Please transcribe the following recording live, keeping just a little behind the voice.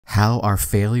How are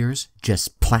failures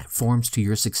just platforms to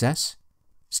your success?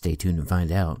 Stay tuned and find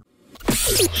out.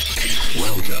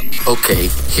 Welcome. Okay,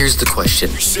 here's the question.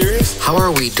 Serious? How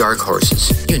are we dark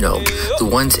horses? You know, the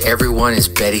ones everyone is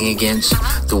betting against,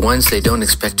 the ones they don't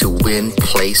expect to win,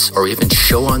 place, or even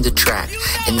show on the track,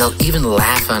 and they'll even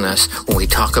laugh on us when we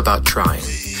talk about trying.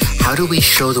 How do we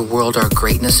show the world our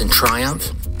greatness and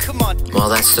triumph? Come on. Well,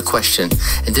 that's the question,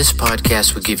 and this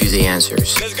podcast will give you the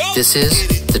answers. Let's go. This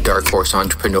is The Dark Horse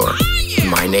Entrepreneur.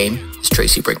 My name is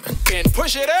Tracy Brinkman. And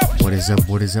push it out. What is up?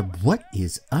 What is up? What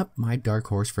is up, my Dark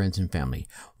Horse friends and family?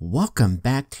 Welcome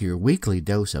back to your weekly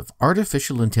dose of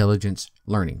artificial intelligence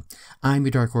learning. I'm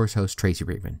your Dark Horse host, Tracy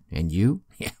Brinkman. And you?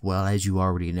 Yeah, well, as you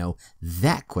already know,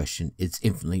 that question is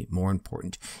infinitely more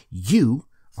important. You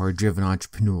are a driven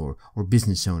entrepreneur or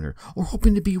business owner or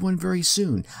hoping to be one very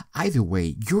soon. Either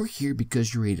way, you're here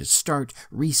because you're ready to start,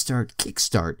 restart,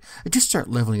 kickstart, or just start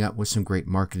leveling up with some great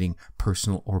marketing,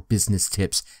 personal, or business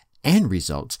tips and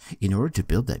results in order to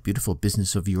build that beautiful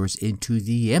business of yours into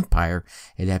the empire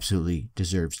it absolutely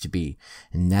deserves to be.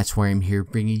 And that's why I'm here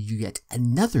bringing you yet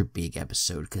another big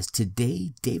episode, because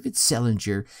today, David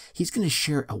Selinger, he's going to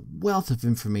share a wealth of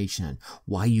information on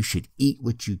why you should eat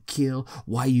what you kill,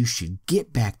 why you should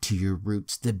get back to your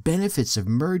roots, the benefits of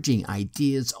merging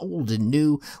ideas, old and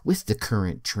new, with the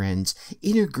current trends,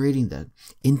 integrating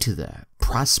into the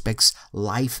prospects'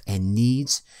 life and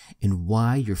needs, and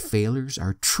why your failures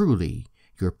are truly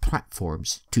your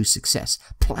platforms to success.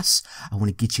 Plus, I want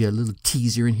to get you a little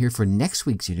teaser in here for next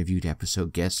week's interviewed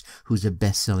episode guest, who's a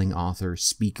best-selling author,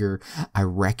 speaker,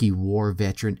 Iraqi war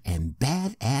veteran, and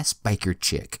badass biker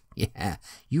chick. Yeah,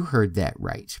 you heard that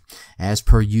right. As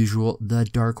per usual, the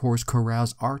Dark Horse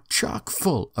Corrals are chock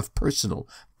full of personal,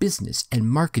 business, and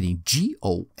marketing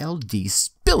gold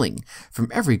spilling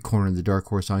from every corner of the Dark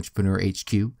Horse Entrepreneur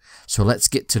HQ. So let's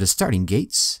get to the starting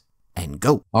gates and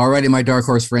go. Alrighty, my Dark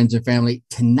Horse friends and family.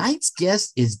 Tonight's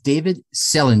guest is David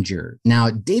Selinger. Now,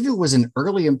 David was an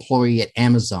early employee at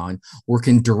Amazon,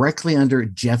 working directly under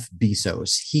Jeff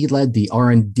Bezos. He led the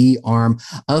R&D arm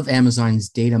of Amazon's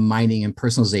data mining and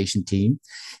personalization team.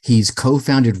 He's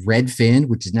co-founded Redfin,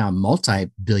 which is now a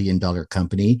multi-billion-dollar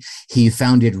company. He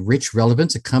founded Rich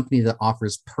Relevance, a company that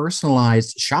offers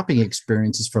personalized shopping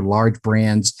experiences for large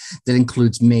brands that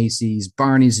includes Macy's,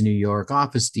 Barney's in New York,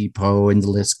 Office Depot, and the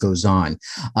list goes on.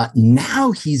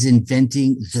 Now he's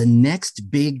inventing the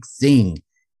next big thing,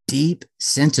 Deep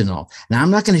Sentinel. Now, I'm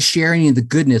not going to share any of the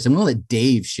goodness. I'm going to let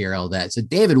Dave share all that. So,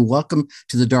 David, welcome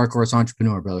to the Dark Horse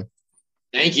Entrepreneur, brother.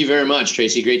 Thank you very much,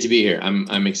 Tracy. Great to be here.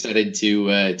 I'm excited to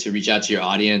reach out to your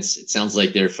audience. It sounds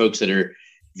like there are folks that are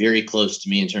very close to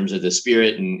me in terms of the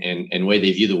spirit and way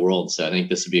they view the world. So I think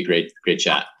this would be a great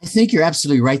chat. I think you're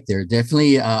absolutely right there.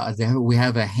 Definitely, we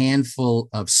have a handful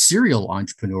of serial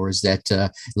entrepreneurs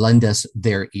that lend us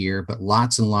their ear, but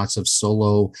lots and lots of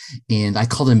solo, and I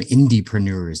call them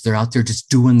indiepreneurs. They're out there just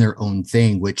doing their own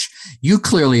thing, which you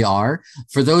clearly are.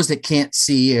 For those that can't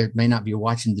see or may not be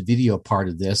watching the video part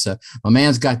of this, my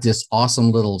man's got this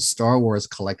awesome little Star Wars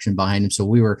collection behind him. So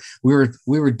we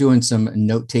were doing some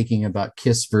note taking about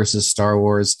Kiss versus Star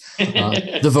Wars.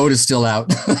 The vote is still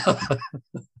out.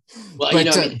 Well, but,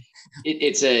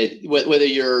 it's whether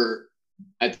you're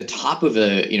at the top of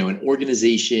an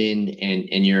organization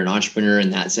and you're an entrepreneur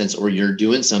in that sense, or you're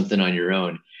doing something on your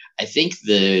own. I think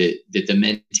that the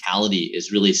mentality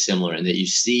is really similar, and that you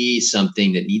see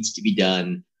something that needs to be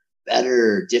done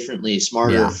better, differently,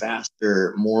 smarter,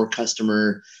 faster, more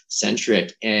customer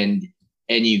centric, and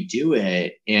you do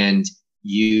it. And to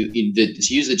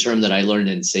use the term that I learned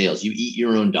in sales, you eat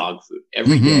your own dog food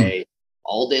every day,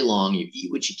 all day long. You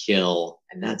eat what you kill,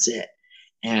 and that's it.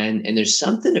 And there's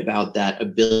something about that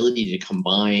ability to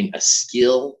combine a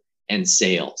skill and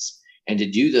sales. And to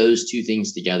do those two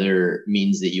things together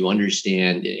means that you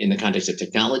understand, in the context of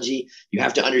technology, you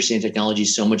have to understand technology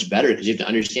so much better, because you have to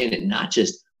understand it, not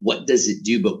just what does it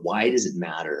do, but why does it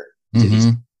matter to these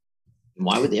people?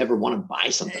 Why would they ever want to buy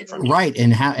something from you? Right.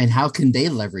 And how can they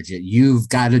leverage it? You've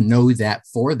got to know that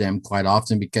for them quite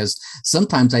often, because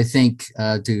sometimes I think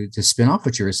to spin off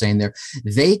what you were saying there,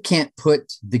 they can't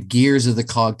put the gears of the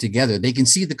cog together. They can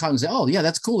see the cog and say, oh, yeah,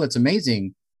 that's cool. That's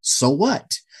amazing. So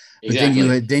what? Exactly.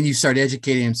 But then you start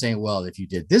educating them, saying, well, if you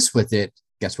did this with it,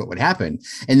 guess what would happen?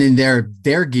 And then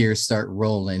their gears start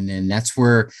rolling. And that's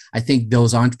where I think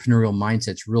those entrepreneurial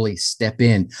mindsets really step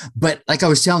in. But like I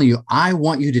was telling you, I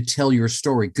want you to tell your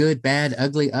story, good, bad,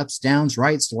 ugly, ups, downs,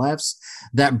 rights, lefts,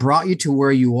 that brought you to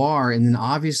where you are. And then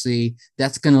obviously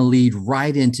that's going to lead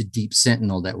right into Deep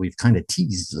Sentinel that we've kind of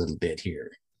teased a little bit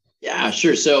here. Yeah,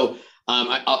 sure. So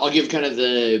I'll give kind of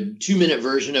the 2-minute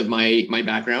version of my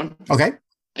background. Okay.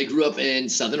 I grew up in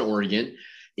Southern Oregon.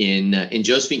 in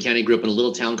Josephine County. Grew up in a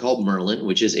little town called Merlin,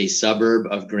 which is a suburb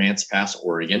of Grants Pass,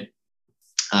 Oregon.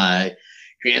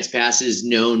 Grants Pass is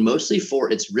known mostly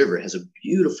for its river. It has a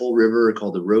beautiful river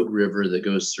called the Rogue River that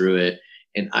goes through it.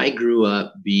 And I grew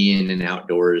up being an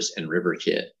outdoors and river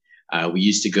kid. We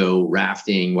used to go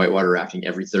rafting, whitewater rafting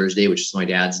every Thursday, which is my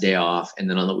dad's day off, and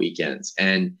then on the weekends.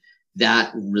 And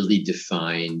that really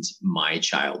defined my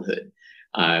childhood.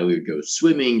 We would go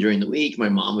swimming during the week. My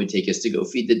mom would take us to go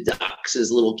feed the ducks as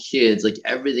little kids. Like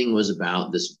everything was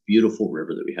about this beautiful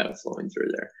river that we have flowing through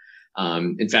there.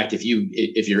 In fact, if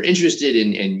you're interested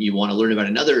in and you want to learn about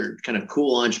another kind of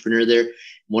cool entrepreneur there,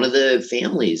 one of the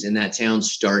families in that town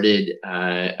started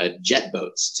jet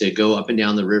boats to go up and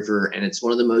down the river. And it's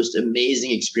one of the most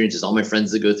amazing experiences. All my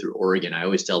friends that go through Oregon, I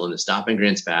always tell them to stop in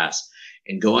Grants Pass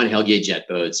and go on Hellgate jet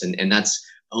boats. And that's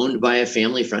owned by a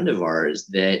family friend of ours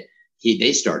that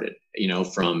they started,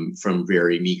 from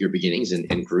very meager beginnings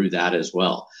and grew that as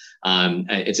well.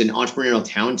 It's an entrepreneurial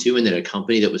town too, and that a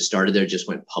company that was started there just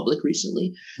went public recently.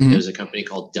 Mm-hmm. There was a company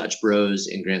called Dutch Bros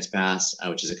in Grants Pass,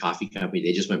 which is a coffee company.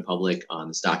 They just went public on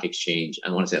the stock exchange. I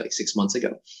want to say like 6 months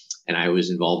ago, and I was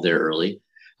involved there early.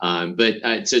 So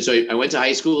I went to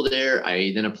high school there.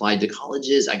 I then applied to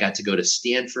colleges. I got to go to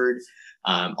Stanford.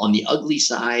 On the ugly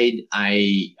side,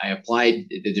 I applied.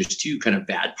 There's two kind of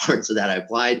bad parts of that. I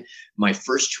applied. My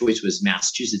first choice was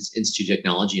Massachusetts Institute of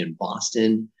Technology in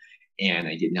Boston, and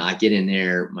I did not get in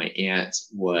there. My aunt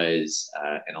was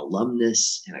an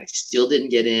alumnus, and I still didn't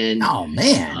get in. Oh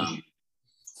man!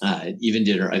 Even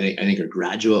did her. I think her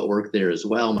graduate work there as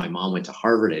well. My mom went to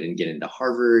Harvard. I didn't get into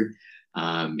Harvard.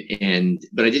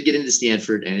 But I did get into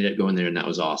Stanford. I ended up going there, and that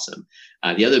was awesome.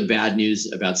 The other bad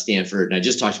news about Stanford, and I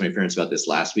just talked to my parents about this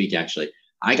last week, actually,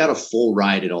 I got a full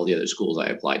ride at all the other schools I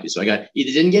applied to. So I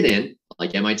either didn't get in,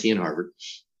 like MIT and Harvard,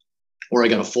 or I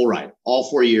got a full ride, all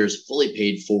 4 years, fully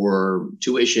paid for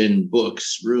tuition,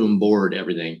 books, room, board,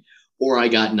 everything, or I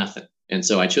got nothing. And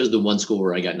so I chose the one school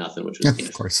where I got nothing, which was Stanford.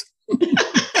 Of course.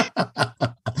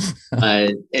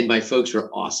 And my folks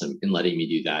were awesome in letting me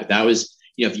do that. That was,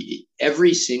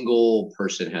 every single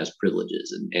person has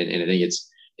privileges, and I think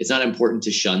it's not important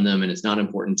to shun them, and it's not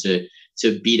important to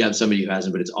beat up somebody who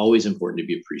hasn't, but it's always important to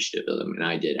be appreciative of them. And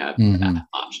I did have that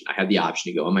option. I had the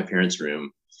option to go in my parents'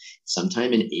 room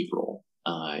sometime in April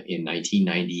in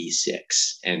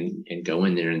 1996 and go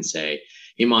in there and say,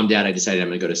 "Hey, Mom, Dad, I decided I'm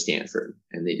going to go to Stanford,"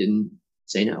 and they didn't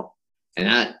say no. And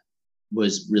that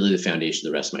was really the foundation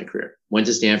of the rest of my career. Went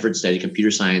to Stanford, studied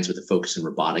computer science with a focus in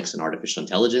robotics and artificial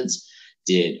intelligence.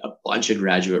 Did a bunch of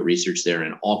graduate research there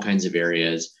in all kinds of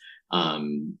areas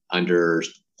under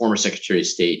former Secretary of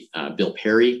State Bill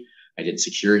Perry. I did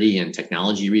security and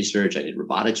technology research. I did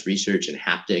robotics research and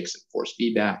haptics and force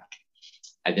feedback.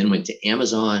 I then went to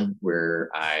Amazon, where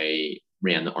I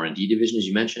ran the R&D division, as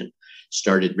you mentioned.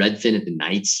 Started Redfin at the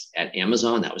Nights at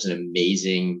Amazon. That was an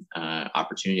amazing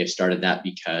opportunity. I started that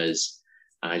because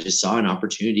I just saw an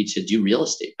opportunity to do real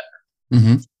estate better.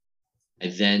 Mm-hmm. I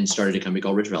then started a company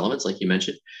called Rich Relevance, like you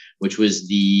mentioned, which was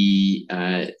the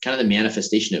kind of the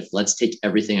manifestation of let's take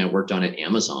everything I worked on at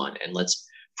Amazon and let's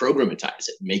programatize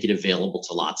it, make it available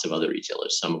to lots of other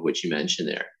retailers, some of which you mentioned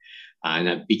there. And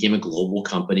that became a global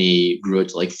company, grew it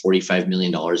to like $45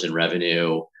 million in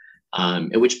revenue.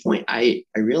 At which point I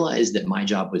realized that my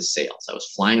job was sales. I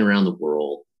was flying around the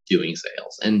world doing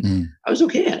sales, and I was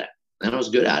okay at it, and I was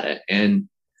good at it. And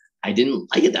I didn't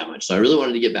like it that much. So I really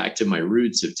wanted to get back to my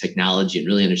roots of technology and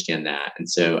really understand that. And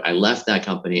so I left that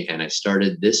company and I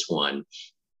started this one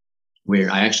where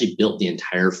I actually built the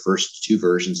entire first 2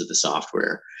 versions of the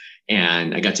software.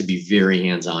 And I got to be very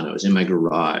hands-on. I was in my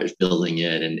garage building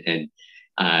it. And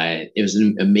it was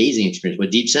an amazing experience. What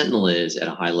Deep Sentinel is at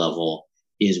a high level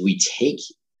is we take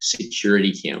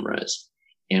security cameras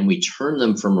and we turn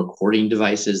them from recording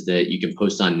devices that you can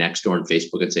post on Nextdoor and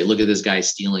Facebook and say, look at this guy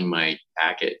stealing my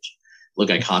package.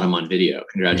 Look, I caught him on video.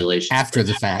 Congratulations. After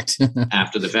the fact.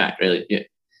 After the fact, right? Yeah.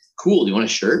 Cool. Do you want a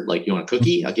shirt? Like, you want a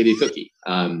cookie? I'll give you a cookie.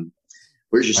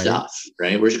 Where's your stuff,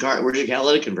 right? Where's your car? Where's your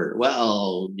catalytic converter?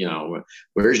 Well,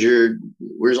 where's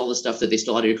all the stuff that they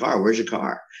stole out of your car? Where's your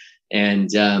car? And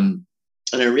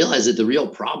I realized that the real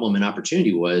problem and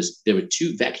opportunity was there were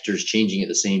 2 vectors changing at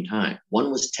the same time. One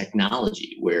was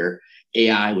technology, where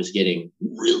AI was getting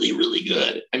really, really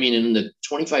good. I mean, in the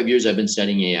 25 years I've been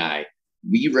studying AI,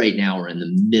 we right now are in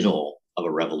the middle of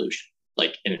a revolution,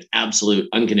 like an absolute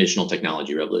unconditional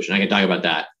technology revolution. I can talk about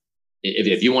that.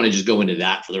 If you want to just go into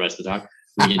that for the rest of the talk,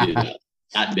 we can do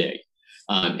that big.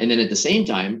 And then at the same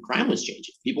time, crime was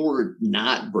changing. People were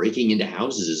not breaking into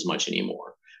houses as much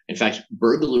anymore. In fact,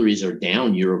 burglaries are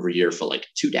down year over year for like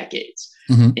 2 decades.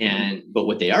 But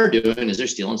what they are doing is they're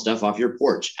stealing stuff off your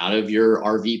porch, out of your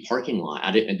RV parking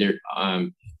lot, and they're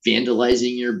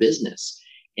vandalizing your business,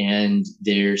 and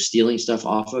they're stealing stuff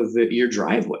off of your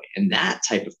driveway. And that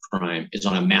type of crime is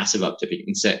on a massive uptick.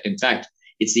 In fact,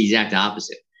 it's the exact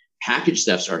opposite. Package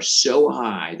thefts are so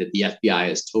high that the FBI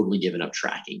has totally given up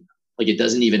tracking. Like, it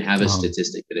doesn't even have a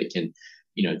statistic that it can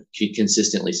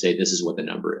consistently say this is what the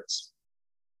number is.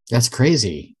 That's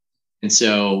crazy. And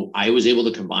so I was able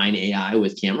to combine AI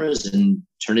with cameras and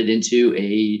turn it into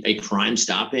a crime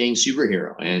stopping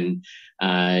superhero. And,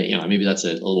 maybe that's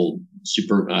a little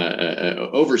super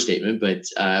overstatement, but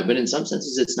in some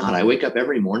senses it's not. I wake up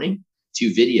every morning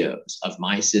to videos of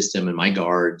my system and my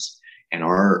guards and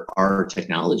our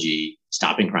technology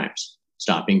stopping crimes,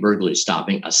 stopping burglaries,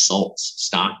 stopping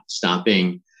assaults,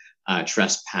 stopping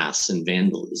trespass and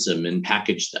vandalism and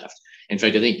package theft. In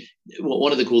fact, I think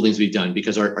one of the cool things we've done,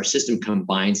 because our system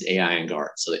combines AI and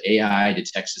guards. So the AI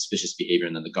detects suspicious behavior,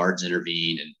 and then the guards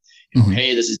intervene and,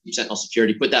 hey, this is Deep Sentinel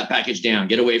security. Put that package down.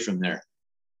 Get away from there.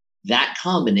 That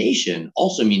combination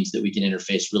also means that we can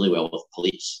interface really well with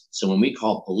police. So when we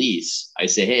call police, I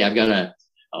say, hey, I've got a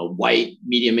white,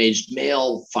 medium-aged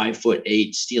male,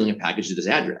 5'8", stealing a package to this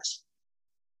address.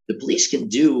 The police can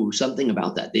do something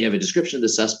about that. They have a description of the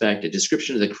suspect, a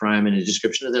description of the crime, and a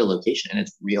description of their location, and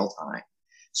it's real time.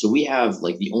 So we have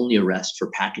like the only arrest for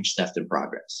package theft in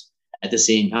progress. At the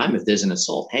same time, if there's an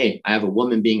assault, hey, I have a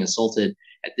woman being assaulted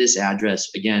at this address.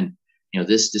 Again,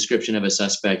 this description of a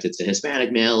suspect, it's a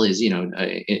Hispanic male, is,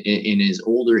 in his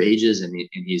older ages, and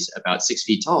he's about 6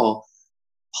 feet tall.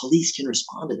 Police can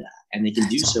respond to that, and they can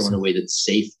do so in a way that's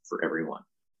safe for everyone.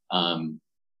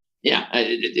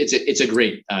 It's a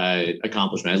great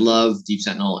accomplishment. I love Deep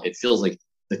Sentinel. It feels like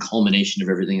the culmination of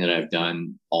everything that I've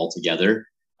done all together.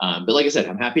 But like I said,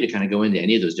 I'm happy to kind of go into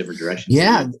any of those different directions.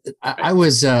 Yeah, I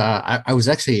was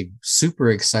actually super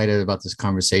excited about this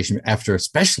conversation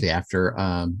especially after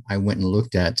I went and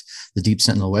looked at the Deep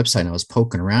Sentinel website and I was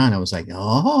poking around. I was like,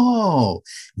 oh,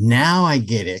 now I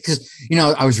get it. Because,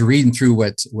 I was reading through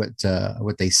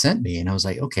what they sent me and I was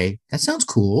like, okay, that sounds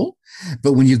cool.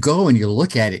 But when you go and you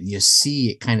look at it and you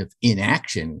see it kind of in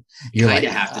action, you kind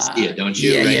of have to see it, don't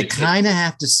you? Yeah, right? You kind of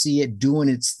have to see it doing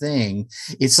its thing.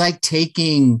 It's like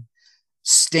taking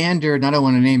standard, I don't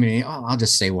want to name it, I'll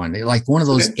just say one, like one of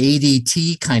those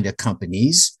ADT kind of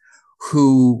companies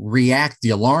who react,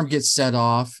 the alarm gets set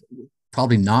off,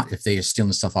 probably not if they are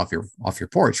stealing stuff off your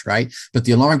porch, right? But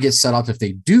the alarm gets set off if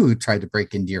they do try to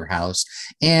break into your house,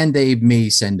 and they may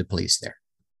send the police there.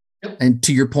 Yep. And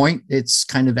to your point, it's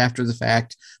kind of after the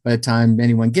fact. By the time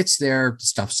anyone gets there, the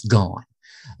stuff's gone.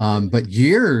 But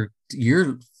your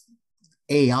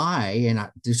AI, and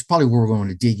this is probably where we're going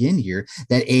to dig in here,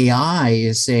 that AI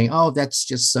is saying, oh, that's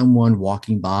just someone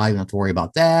walking by. You don't have to worry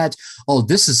about that. Oh,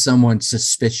 this is someone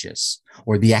suspicious,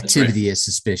 or the activity is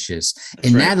suspicious.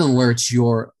 And that alerts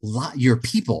your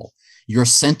people, your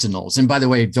sentinels. And by the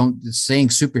way, saying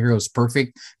superhero is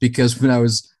perfect, because when I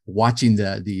was watching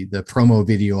the promo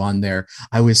video on there,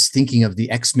 I was thinking of the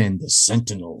X-Men, the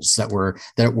Sentinels that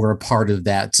were a part of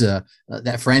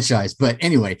that franchise. But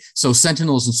anyway, so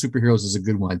Sentinels and superheroes is a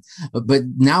good one. But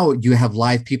now you have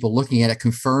live people looking at it,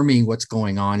 confirming what's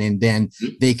going on, and then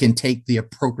they can take the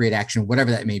appropriate action,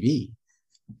 whatever that may be.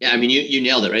 Yeah, I mean, you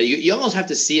nailed it, right? You almost have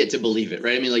to see it to believe it,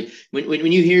 right? I mean, like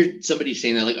when you hear somebody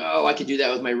saying that, like, oh, I could do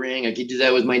that with my Ring, I could do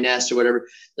that with my Nest or whatever,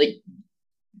 like,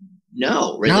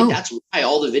 no, right? No. Like, that's why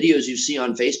all the videos you see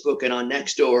on Facebook and on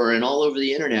Nextdoor and all over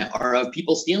the internet are of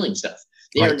people stealing stuff.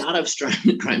 They are not of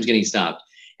crimes getting stopped.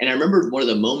 And I remember one of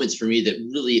the moments for me that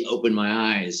really opened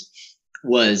my eyes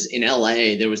was in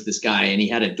LA. There was this guy, and he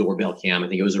had a doorbell cam. I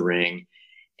think it was a Ring.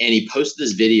 And he posted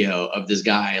this video of this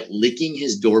guy licking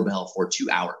his doorbell for 2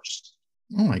 hours.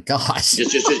 Oh my gosh.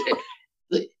 Just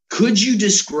could you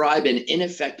describe an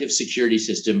ineffective security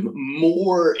system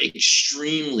more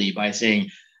extremely by saying,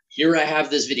 here I have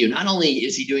this video. Not only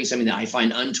is he doing something that I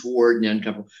find untoward and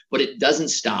uncomfortable, but it doesn't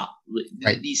stop.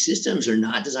 Right. These systems are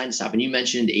not designed to stop. And you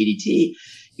mentioned ADT.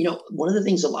 One of the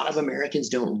things a lot of Americans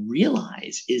don't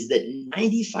realize is that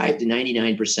 95 to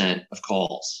 99% of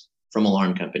calls from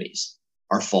alarm companies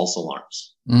are false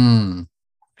alarms.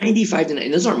 95 to 90,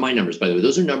 and those aren't my numbers, by the way.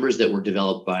 Those are numbers that were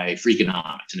developed by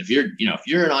Freakonomics. And if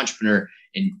you're an entrepreneur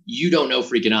and you don't know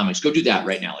Freakonomics, go do that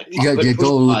right now. Like,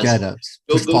 go look that up.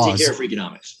 Go take care of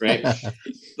Freakonomics, right?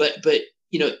 but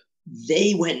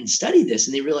they went and studied this,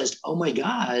 and they realized, oh my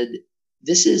God,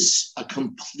 this is a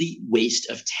complete waste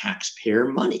of taxpayer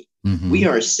money. Mm-hmm. We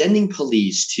are sending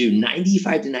police to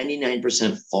 95 to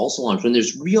 99% false alarms when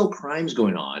there's real crimes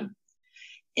going on.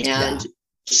 And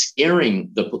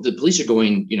scaring the police are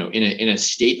going, in a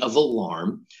state of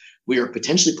alarm. We are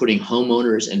potentially putting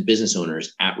homeowners and business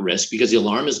owners at risk because the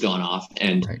alarm has gone off.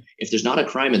 And if there's not a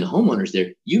crime in the homeowners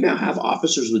there, you now have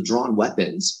officers with drawn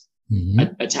weapons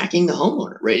attacking the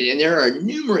homeowner, right? And there are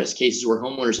numerous cases where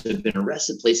homeowners have been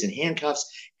arrested, placed in handcuffs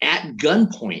at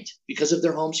gunpoint because of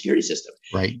their home security system.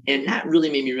 Right. And that really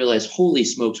made me realize, holy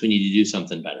smokes, we need to do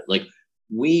something better. Like,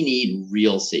 we need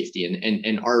real safety.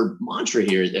 And our mantra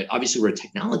here is that obviously we're a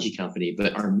technology company,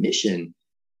 but our mission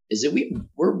is that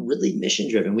we're really mission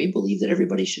driven. We believe that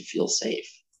everybody should feel safe,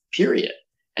 period.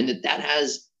 And that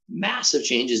has massive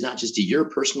changes, not just to your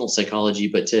personal psychology,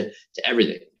 but to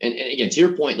everything. And again, to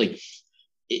your point, like,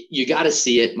 you got to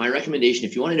see it. My recommendation,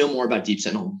 if you want to know more about Deep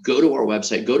Sentinel, go to our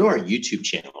website, go to our YouTube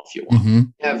channel if you want. We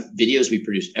have videos we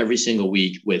produce every single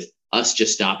week with us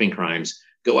just stopping crimes.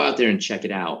 Go out there and check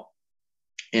it out.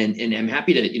 And I'm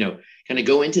happy to, kind of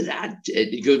go into that,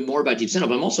 go more about Deep Sentinel,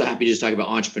 but I'm also happy to just talk about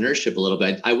entrepreneurship a little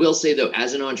bit. I will say, though,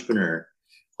 as an entrepreneur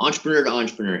to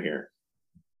entrepreneur here,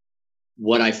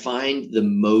 what I find the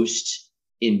most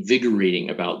invigorating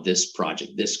about this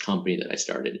project, this company that I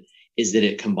started, is that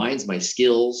it combines my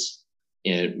skills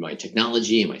and my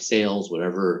technology and my sales,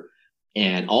 whatever,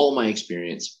 and all of my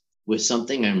experience with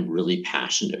something I'm really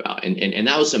passionate about. And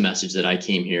that was a message that I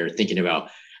came here thinking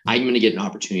about. I'm going to get an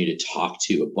opportunity to talk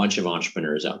to a bunch of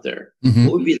entrepreneurs out there.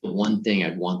 What would be the one thing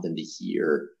I'd want them to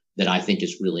hear that I think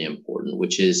is really important,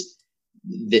 which is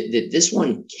that this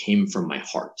one came from my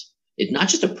heart. It's not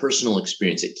just a personal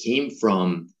experience. It came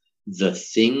from the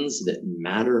things that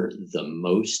matter the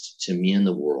most to me in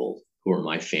the world, who are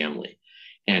my family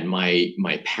and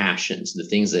my passions, the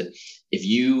things that if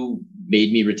you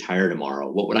made me retire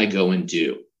tomorrow, what would I go and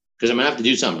do? Because I'm going to have to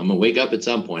do something. I'm going to wake up at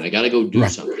some point. I got to go do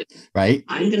something. Right.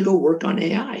 I'm going to go work on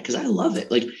AI because I love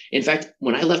it. Like, in fact,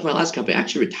 when I left my last company, I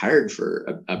actually retired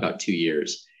for about 2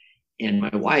 years. And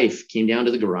my wife came down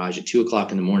to the garage at 2:00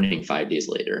 in the morning, 5 days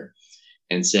later,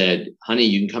 and said, honey,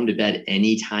 you can come to bed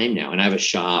anytime now. And I have a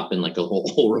shop and like a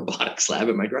whole robotics lab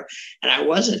in my garage. And I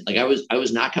wasn't like, I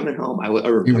was not coming home.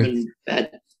 Or coming to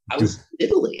bed. I was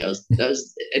Italy.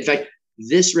 In fact,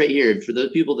 this right here, for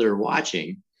those people that are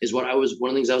watching, is one of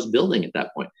the things I was building at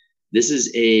that point. This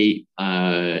is an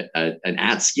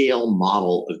at-scale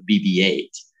model of BB-8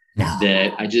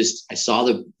 that I saw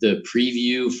the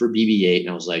preview for BB-8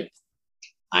 and I was like,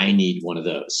 I need one of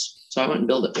those. So I went and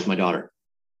built it with my daughter.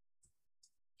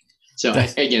 So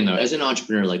again, though, as an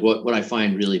entrepreneur, like what I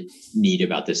find really neat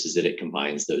about this is that it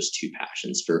combines those two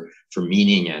passions for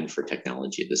meaning and for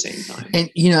technology at the same time.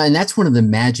 And, and that's one of the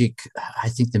magic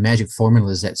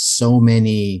formulas that so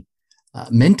many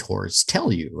mentors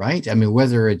tell you, right? I mean,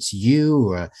 whether it's you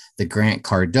or the Grant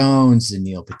Cardones, the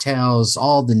Neil Patels,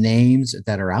 all the names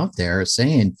that are out there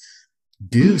saying,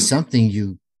 do something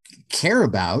you care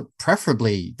about,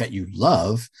 preferably that you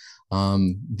love.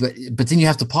 But then you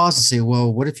have to pause and say,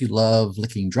 well, what if you love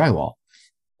licking drywall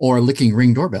or licking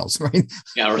Ring doorbells, right?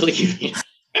 Yeah, or licking.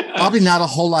 Probably not a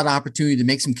whole lot of opportunity to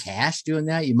make some cash doing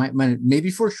that. You might maybe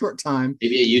for a short time.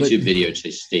 Maybe a YouTube video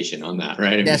station on that,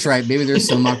 right? That's right. Maybe there's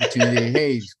some opportunity.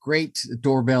 Hey, great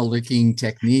doorbell licking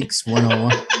techniques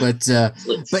 101. But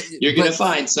you're going to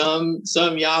find some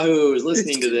yahoos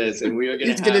listening to this, and we are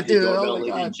going to have the doorbell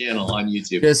licking channel on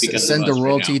YouTube. Just send the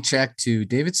royalty check to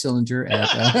David Selinger.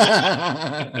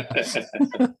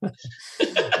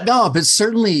 No, but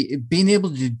certainly being able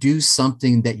to do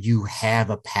something that you have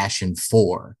a passion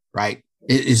for, right?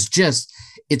 It is just,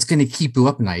 it's going to keep you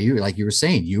up at night. Like you were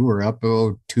saying, you were up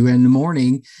 2 a.m,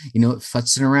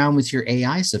 futzing around with your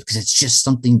AI stuff because it's just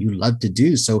something you love to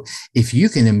do. So if you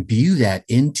can imbue that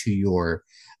into your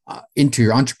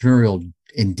entrepreneurial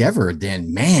endeavor,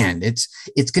 then man, it's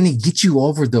going to get you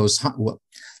over those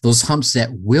humps that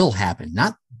will happen,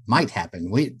 not might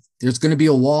happen. There's going to be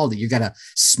a wall that you got to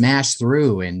smash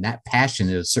through, and that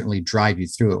passion will certainly drive you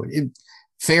through it.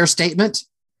 Fair statement?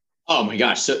 Oh my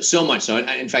gosh, so much so.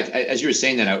 In fact, as you were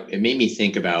saying that, it made me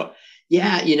think about,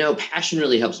 passion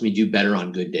really helps me do better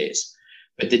on good days.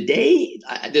 But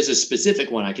there's a specific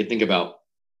one I could think about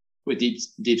with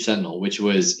Deep Sentinel, which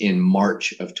was in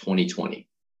March of 2020.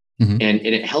 Mm-hmm. And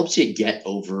it helps you get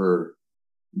over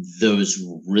those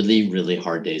really, really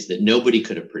hard days that nobody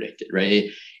could have predicted, right?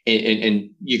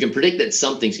 And you can predict that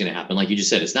something's going to happen. Like you just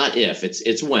said, it's not if,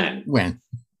 it's when. When.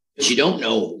 But you don't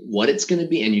know what it's going to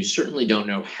be, and you certainly don't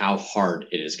know how hard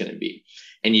it is going to be.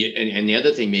 And the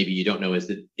other thing maybe you don't know is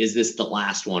this the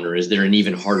last one, or is there an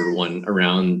even harder one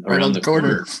around the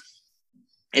corner?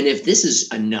 And if this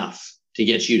is enough to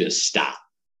get you to stop,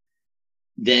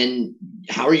 then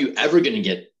how are you ever going to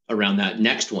get around that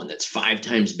next one that's 5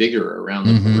 times bigger around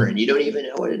the corner, and you don't even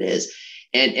know what it is?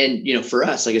 And for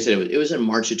us, like I said, it was in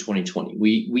March of 2020.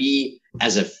 We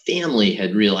as a family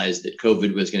had realized that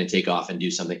COVID was going to take off and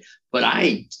do something. But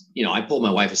I pulled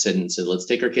my wife aside and said, let's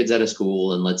take our kids out of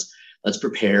school and let's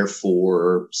prepare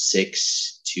for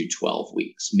 6 to 12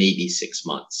 weeks, maybe 6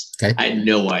 months. Okay. I had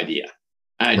no idea.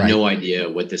 No idea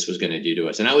what this was going to do to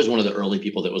us. And I was one of the early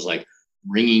people that was like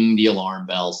ringing the alarm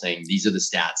bell saying, these are the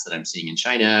stats that I'm seeing in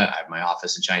China. I have my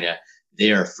office in China.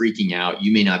 They are freaking out.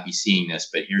 You may not be seeing this,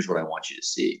 but here's what I want you to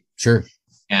see. Sure.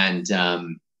 And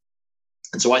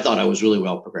so I thought I was really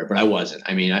well prepared, but I wasn't.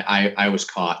 I mean, I was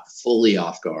caught fully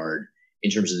off guard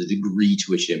in terms of the degree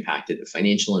to which it impacted the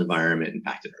financial environment,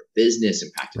 impacted our business,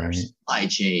 impacted our supply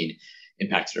chain,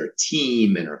 impacted our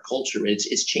team and our culture.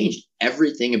 It's changed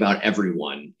everything about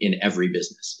everyone in every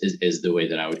business is the way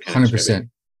that I would kind of 100%.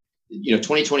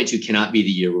 2022 cannot be the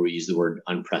year where we use the word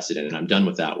unprecedented. I'm done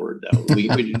with that word, though.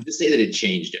 We just say that it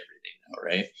changed everything, though,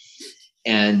 right?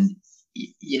 And,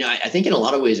 I think in a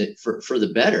lot of ways for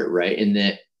the better, right? In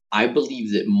that I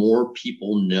believe that more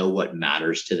people know what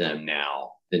matters to them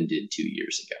now than did 2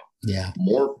 years ago. Yeah.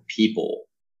 More people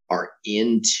are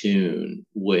in tune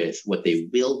with what they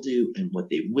will do and what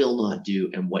they will not do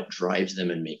and what drives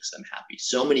them and makes them happy.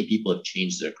 So many people have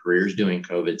changed their careers during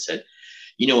COVID, said,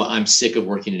 you know what, I'm sick of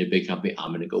working at a big company.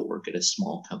 I'm going to go work at a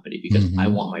small company because I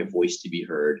want my voice to be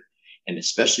heard. And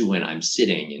especially when I'm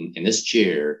sitting in this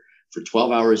chair for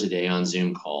 12 hours a day on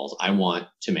Zoom calls, I want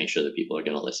to make sure that people are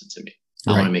going to listen to me.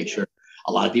 I want to make sure.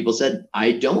 A lot of people said,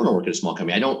 I don't want to work at a small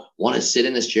company. I don't want to sit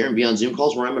in this chair and be on Zoom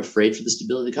calls where I'm afraid for the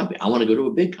stability of the company. I want to go to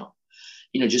a big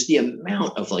company. Just the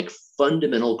amount of like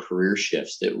fundamental career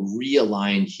shifts that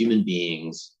realigned human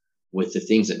beings with the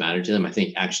things that matter to them. I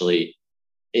think actually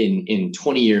in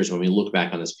 20 years, when we look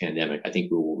back on this pandemic, I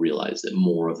think we will realize that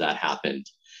more of that happened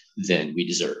than we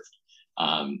deserved.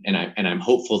 And I'm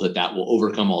hopeful that will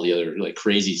overcome all the other like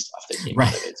crazy stuff that came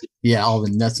out of it. Yeah, all the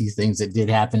nutsy things that did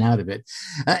happen out of it.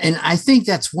 And I think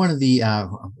that's one of the,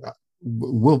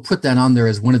 we'll put that on there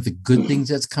as one of the good things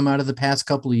that's come out of the past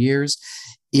couple of years,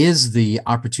 is the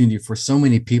opportunity for so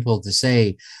many people to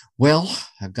say, well,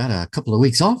 I've got a couple of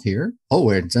weeks off here. Oh,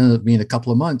 it ends up being a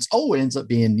couple of months. Oh, it ends up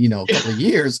being, a couple of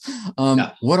years.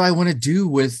 What do I want to do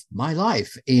with my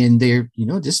life? And they,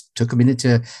 just took a minute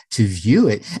to view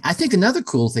it. I think another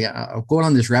cool thing, I'll go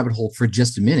on this rabbit hole for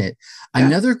just a minute. Yeah.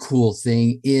 Another cool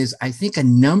thing is I think a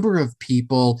number of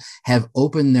people have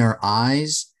opened their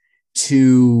eyes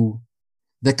to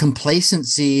the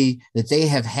complacency that they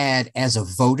have had as a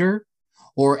voter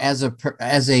or as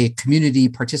a community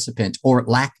participant or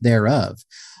lack thereof.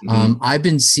 I've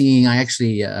been seeing, I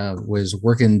actually was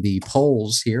working the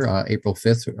polls here April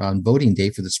 5th on voting day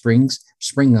for the spring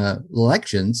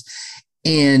elections.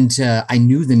 And I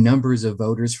knew the numbers of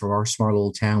voters for our small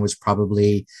little town was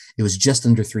it was just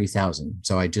under 3,000.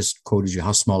 So I just quoted you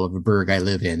how small of a burg I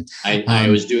live in. I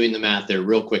was doing the math there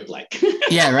real quick, like.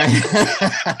 Yeah,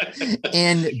 right.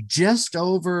 And just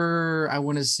over, I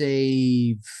want to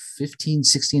say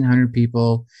 1,600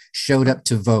 people showed up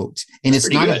to vote. And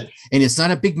it's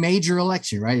not a big major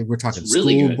election, right? We're talking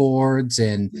school boards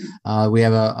and we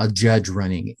have a judge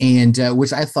running, and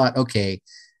which I thought, okay,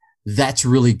 that's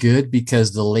really good,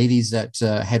 because the ladies that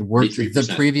had worked 33%.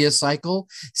 The previous cycle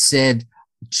said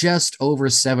just over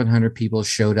 700 people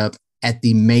showed up at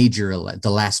the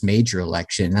last major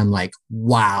election. And I'm like,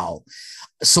 wow.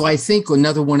 So I think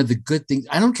another one of the good things,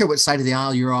 I don't care what side of the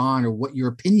aisle you're on or what your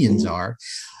opinions are,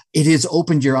 it has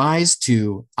opened your eyes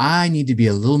to, I need to be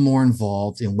a little more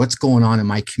involved in what's going on in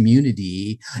my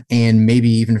community and maybe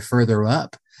even further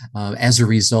up. As a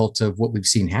result of what we've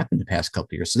seen happen the past couple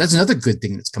of years. So that's another good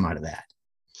thing that's come out of that.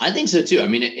 I think so too. I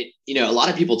mean, a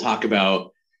lot of people talk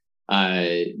about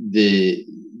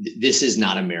this is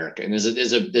not America. And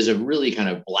there's a really kind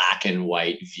of black and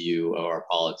white view of our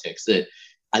politics that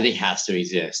I think has to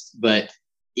exist. But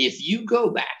if you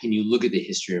go back and you look at the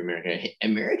history of America,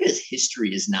 America's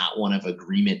history is not one of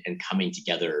agreement and coming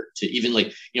together to even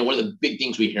one of the big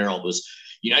things we herald was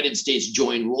United States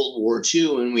joined World War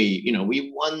II and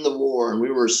we won the war and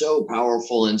we were so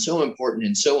powerful and so important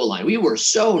and so aligned. We were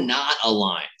so not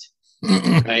aligned,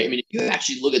 right? I mean, if you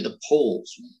actually look at the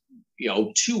polls,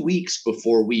 2 weeks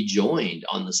before we joined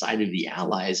on the side of the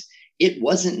Allies, it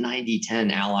wasn't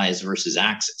 90-10 Allies versus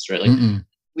Axis, right? Like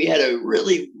we had a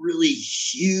really, really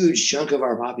huge chunk of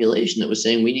our population that was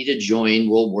saying we need to join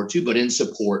World War II, but in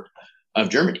support of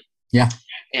Germany. Yeah.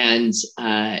 And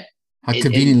how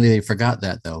conveniently they forgot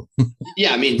that, though.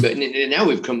 Yeah, I mean, but now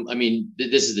we've come. I mean,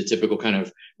 this is the typical kind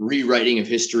of rewriting of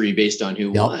history based on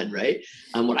who won, right?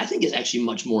 What I think is actually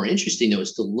much more interesting, though,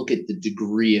 is to look at the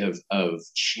degree of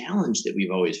challenge that we've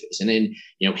always faced. And then,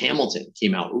 Hamilton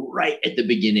came out right at the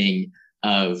beginning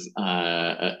I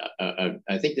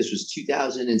think this was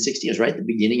 2016. It was right at the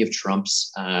beginning of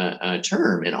Trump's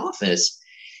term in office.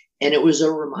 And it was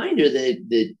a reminder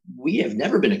that we have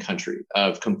never been a country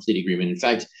of complete agreement. In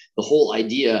fact, the whole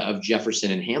idea of Jefferson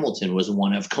and Hamilton was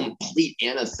one of complete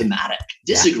anathematic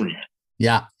disagreement.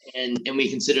 Yeah. And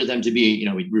we consider them to be,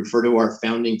 we refer to our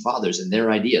founding fathers and their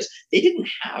ideas. They didn't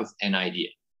have an idea.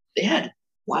 They had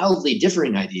wildly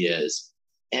differing ideas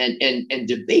and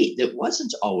debate that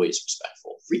wasn't always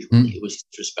respectful. Frequently it was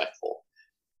disrespectful.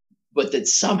 But that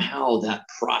somehow that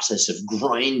process of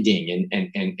grinding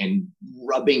and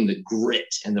rubbing the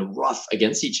grit and the rough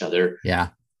against each other,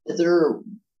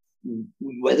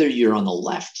 whether you're on the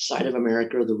left side of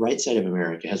America or the right side of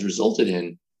America, has resulted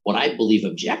in what I believe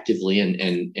objectively,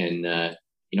 and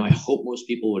I hope most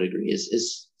people would agree,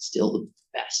 is still the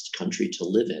best country to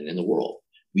live in the world.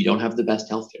 We don't have the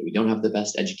best healthcare. We don't have the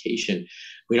best education.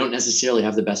 We don't necessarily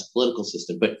have the best political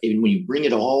system. But when you bring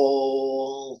it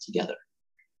all together,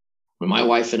 when my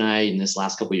wife and I in this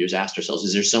last couple of years asked ourselves,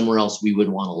 is there somewhere else we would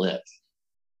want to live?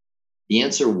 The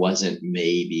answer wasn't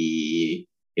maybe.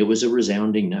 It was a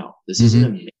resounding no. This is an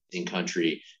amazing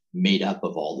country made up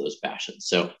of all those passions.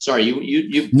 So sorry,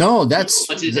 you no, those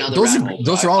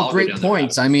are all great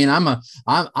points. I mean, I'm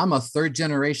a third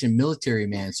generation military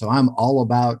man, so I'm all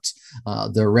about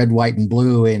the red, white, and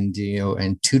blue, and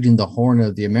and tooting the horn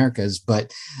of the Americas.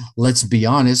 But let's be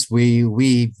honest,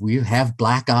 we have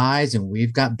black eyes, and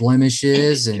we've got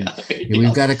blemishes, and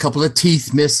we've got a couple of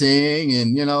teeth missing,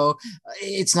 and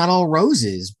it's not all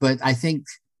roses. But I think,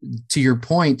 to your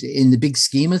point, in the big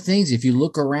scheme of things, if you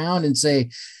look around and say,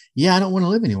 yeah, I don't want to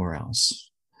live anywhere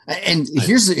else. And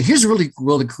here's really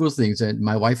cool things that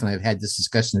my wife and I have had this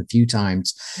discussion a few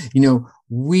times.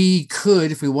 We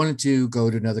could, if we wanted to,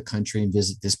 go to another country and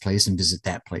visit this place and visit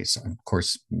that place. Of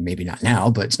course, maybe not now,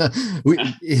 but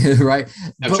right.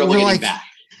 But we're like, back.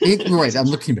 Right. I'm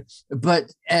looking back. But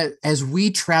as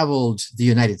we traveled the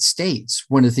United States,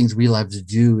 one of the things we love to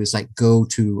do is like go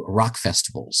to rock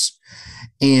festivals,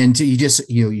 and you just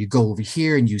you go over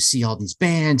here and you see all these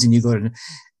bands, and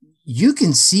you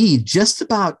can see just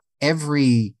about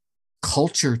every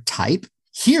culture type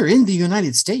here in the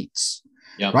United States,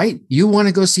 right? You want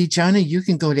to go see China, you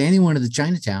can go to any one of the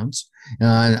Chinatowns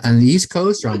on the East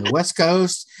Coast or on the West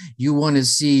Coast. You want to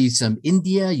see some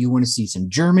India, you want to see some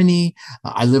Germany.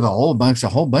 I live a whole bunch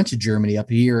of Germany up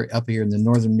here in the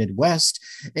northern Midwest.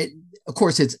 Of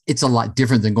course, it's a lot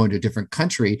different than going to a different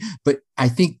country, but I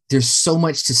think there's so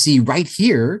much to see right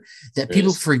here that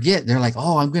people forget. They're like,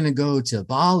 oh, I'm going to go to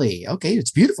Bali. Okay, it's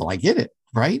beautiful. I get it.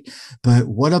 Right. But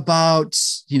what about,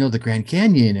 the Grand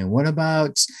Canyon, and what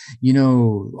about,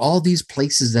 all these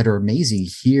places that are amazing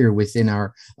here within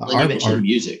our you mentioned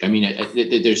music. I mean,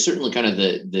 there's certainly kind of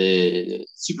the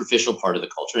superficial part of the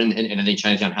culture. And I think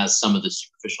Chinatown has some of the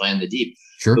superficial and the deep.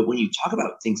 Sure. But when you talk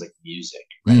about things like music,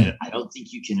 right, I don't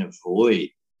think you can avoid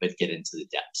but get into the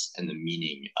depths and the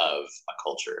meaning of a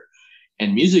culture.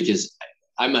 And music is,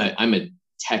 I'm a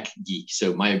tech geek,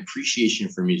 so my appreciation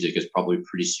for music is probably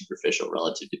pretty superficial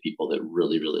relative to people that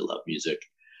really, really love music.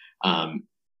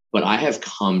 But I have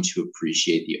come to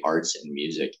appreciate the arts and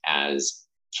music as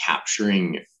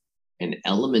capturing an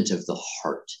element of the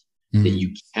heart that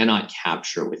you cannot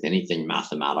capture with anything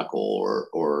mathematical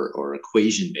or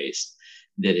equation based.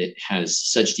 That it has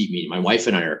such deep meaning. My wife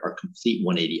and I are complete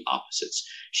 180 opposites.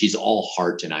 She's all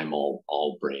heart and I'm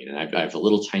all brain. And I have a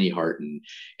little tiny heart,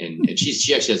 and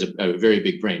she actually has a very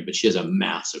big brain, but she has a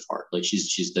massive heart. Like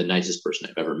she's the nicest person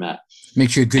I've ever met.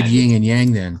 Makes you a good yin and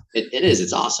yang then. It is.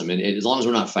 It's awesome. And as long as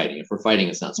we're not fighting. If we're fighting,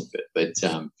 it's not so good.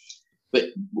 But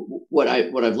what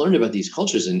I've learned about these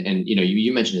cultures, and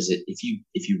you mentioned, is that if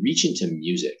you reach into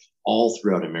music all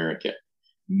throughout America,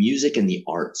 music and the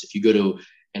arts, if you go to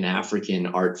an African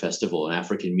art festival, an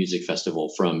African music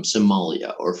festival from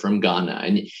Somalia or from Ghana,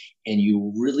 and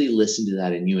you really listen to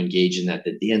that and you engage in that,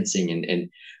 the dancing,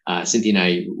 and Cynthia and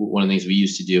I, one of the things we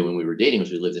used to do when we were dating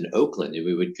was we lived in Oakland, and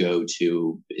we would go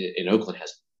to, in Oakland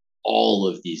has all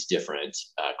of these different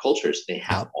cultures. They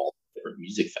have all different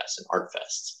music fests and art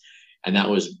fests. And that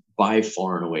was by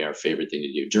far and away our favorite thing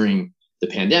to do. During the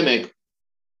pandemic,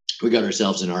 we got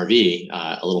ourselves an RV,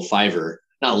 a little fiver,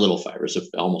 not a little fiber, so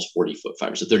almost 40-foot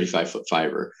fiber, so 35-foot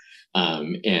fiber,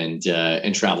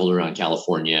 and traveled around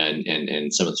California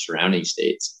and some of the surrounding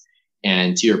states.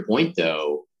 And to your point,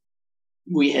 though,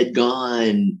 we had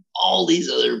gone all these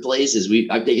other places.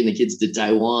 I've taken the kids to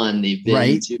Taiwan. They've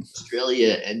been to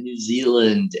Australia and New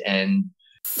Zealand, and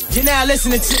you're now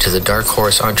listening to the Dark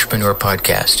Horse Entrepreneur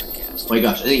Podcast. Oh my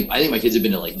gosh, I think my kids have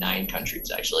been to like 9 countries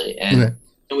actually, and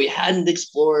we hadn't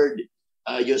explored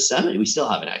Yosemite. We still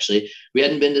haven't actually. We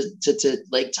hadn't been to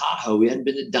Lake Tahoe. We hadn't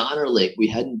been to Donner Lake. We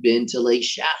hadn't been to Lake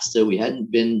Shasta. We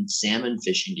hadn't been salmon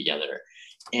fishing together.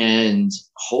 And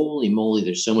holy moly,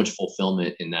 there's so much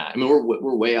fulfillment in that. I mean,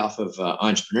 we're way off of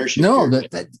entrepreneurship. No, here,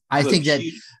 I think that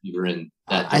we're in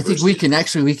that. I think we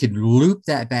could loop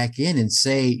that back in and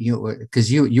say, because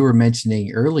you were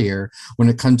mentioning earlier when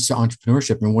it comes to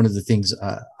entrepreneurship, and one of the things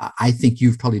I think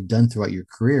you've probably done throughout your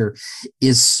career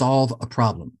is solve a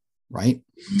problem, right?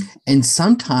 Mm-hmm. And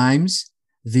sometimes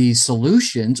the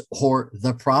solutions or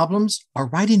the problems are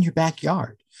right in your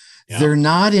backyard. Yeah. They're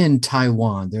not in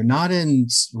Taiwan. They're not in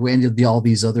all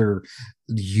these other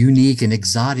unique and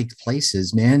exotic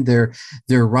places, man. They're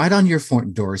right on your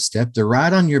front doorstep. They're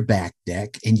right on your back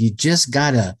deck, and you just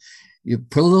gotta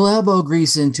put a little elbow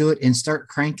grease into it and start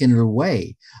cranking it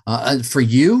away. For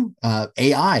you,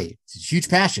 AI, it's a huge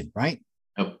passion, right?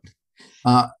 Yep.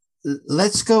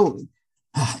 Let's go.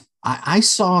 I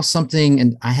saw something,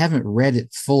 and I haven't read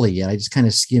it fully yet. I just kind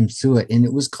of skimmed through it, and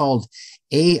it was called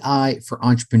AI for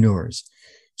Entrepreneurs.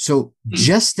 So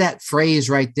just that phrase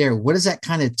right there, what does that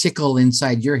kind of tickle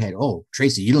inside your head? Oh,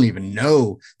 Tracy, you don't even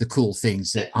know the cool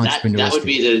things that entrepreneurs that would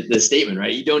be the statement,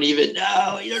 right? You don't even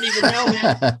know,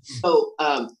 man. So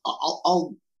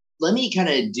let me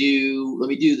do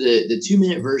the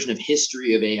 2-minute version of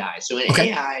history of AI. So in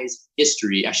AI's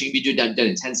history, actually it can be done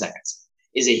in 10 seconds.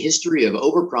 Is a history of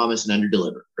overpromise and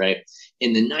underdeliver, right?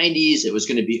 In the 90s, it was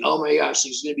going to be, oh my gosh,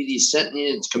 there's going to be these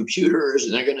sentient computers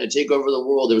and they're going to take over the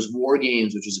world. There was War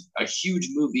Games, which was a huge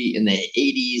movie in the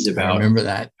 80s about, I remember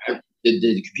that,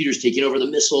 the computers taking over the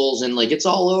missiles, and like it's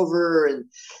all over.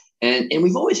 And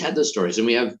we've always had those stories, and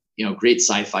we have great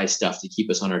sci-fi stuff to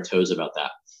keep us on our toes about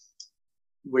that.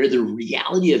 Where the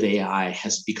reality of AI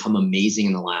has become amazing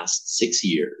in the last 6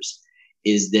 years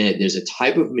is that there's a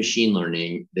type of machine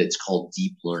learning that's called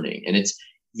deep learning. And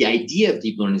the idea of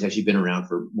deep learning has actually been around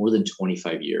for more than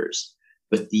 25 years,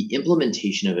 but the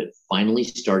implementation of it finally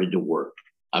started to work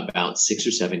about 6 or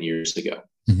 7 years ago.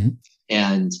 Mm-hmm.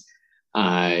 And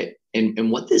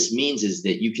what this means is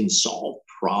that you can solve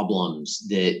problems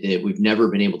that we've never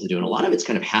been able to do. And a lot of it's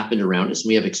kind of happened around us and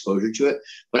we have exposure to it.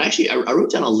 But actually, I wrote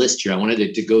down a list here I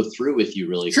wanted to go through with you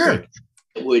really quick.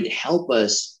 It would help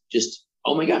us just,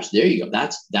 oh my gosh, there you go.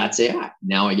 That's AI.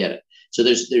 Now I get it. So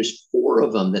there's 4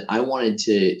 of them that I wanted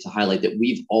to highlight that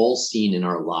we've all seen in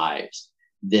our lives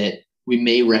that we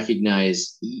may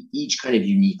recognize each kind of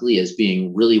uniquely as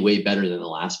being really way better than the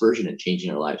last version and changing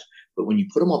our lives. But when you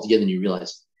put them all together and you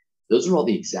realize those are all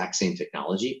the exact same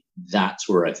technology, that's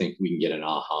where I think we can get an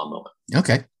aha moment.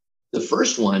 Okay. The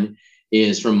first one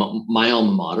is from my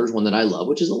alma mater, one that I love,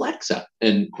 which is Alexa.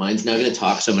 And mine's now going to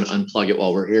talk, so I'm going to unplug it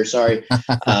while we're here. Sorry.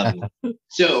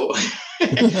 So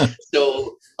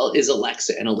is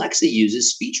Alexa. And Alexa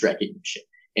uses speech recognition.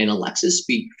 And Alexa's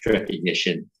speech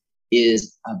recognition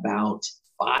is about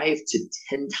 5 to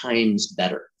 10 times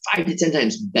better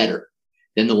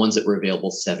than the ones that were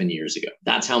available 7 years ago.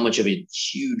 That's how much of a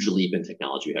huge leap in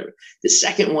technology we have. The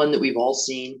second one that we've all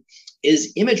seen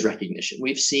is image recognition.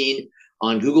 We've seen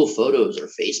on Google Photos or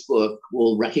Facebook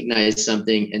will recognize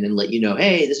something and then let you know,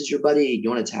 hey, this is your buddy. You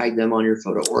want to tag them on your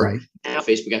photo? Or now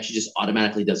Facebook actually just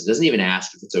automatically does it. Doesn't even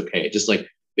ask if it's okay. Just like,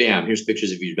 bam, here's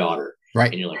pictures of your daughter. Right.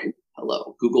 And you're like,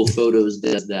 hello. Google Photos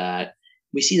does that.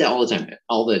 We see that all the time.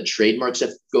 All the trademark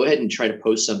stuff. Go ahead and try to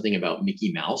post something about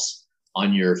Mickey Mouse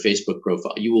on your Facebook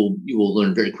profile. You will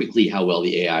learn very quickly how well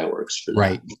the AI works for that.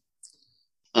 Right.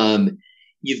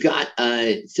 You've got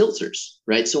filters,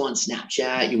 right? So on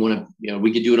Snapchat,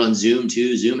 we could do it on Zoom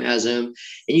too. Zoom has them,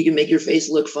 and you can make your face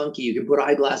look funky. You can put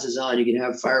eyeglasses on. You can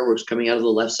have fireworks coming out of the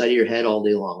left side of your head all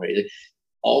day long, right?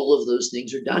 All of those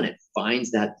things are done. It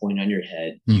finds that point on your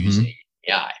head using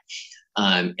AI.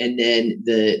 And then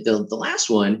the last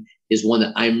one is one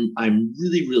that I'm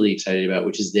really, really excited about,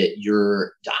 which is that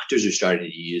your doctors are starting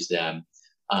to use them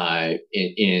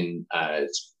in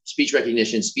speech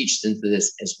recognition, speech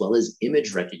synthesis, as well as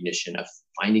image recognition of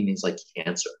finding things like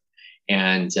cancer.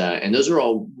 And those are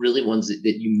all really ones that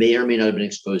you may or may not have been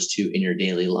exposed to in your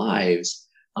daily lives.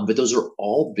 But those are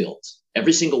all built.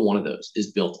 Every single one of those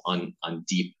is built on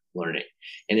deep learning.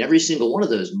 And every single one of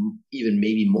those, even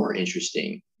maybe more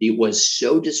interesting, it was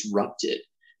so disrupted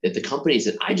that the companies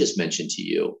that I just mentioned to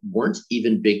you weren't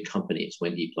even big companies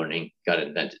when deep learning got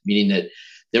invented, meaning that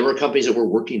there were companies that were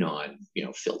working on,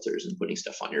 filters and putting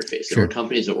stuff on your face. There were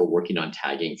companies that were working on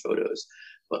tagging photos.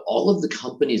 But all of the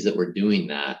companies that were doing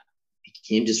that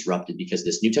became disrupted because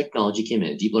this new technology came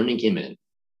in, deep learning came in,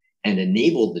 and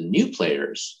enabled the new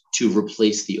players to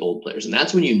replace the old players. And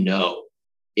that's when I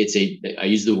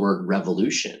use the word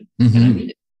revolution, and I mean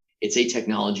it. It's a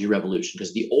technology revolution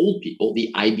because the old people,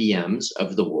 the IBMs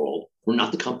of the world, were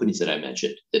not the companies that I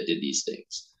mentioned that did these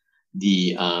things.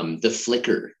 The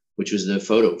Flickr, which was the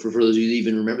photo, for those of you that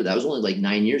even remember, that was only like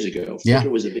 9 years ago.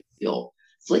 Flickr was a big deal.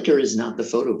 Flickr is not the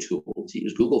photo tool to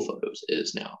use. Google Photos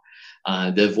is now.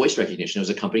 The voice recognition, there was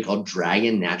a company called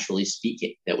Dragon Naturally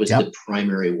Speaking. That was the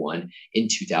primary one in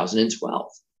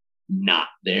 2012. Not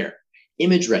there.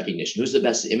 Image recognition. Who's the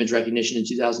best at image recognition in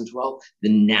 2012? The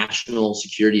National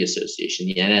Security Association,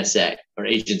 the NSA, or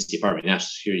agency, pardon me, National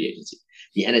Security Agency.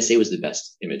 The NSA was the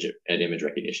best at image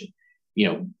recognition. You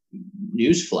know,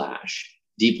 newsflash,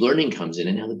 deep learning comes in,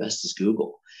 and now the best is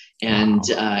Google. And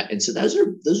and so those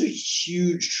are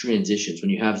huge transitions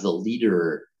when you have the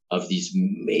leader of these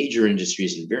major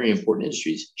industries and very important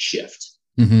industries shift.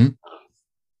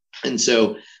 And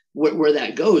so where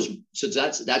that goes, so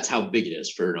that's how big it is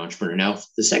for an entrepreneur. Now,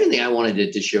 the second thing I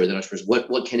wanted to share with an entrepreneur is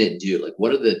what can it do? Like,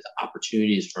 what are the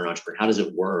opportunities for an entrepreneur? How does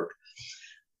it work?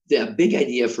 The big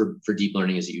idea for deep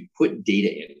learning is that you put data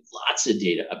in, lots of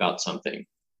data about something,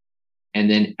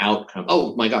 and then outcome.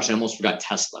 Oh my gosh, I almost forgot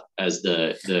Tesla as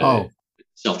the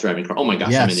self-driving car. Oh my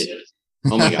gosh, I'm an idiot.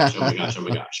 Oh my gosh,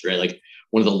 right? Like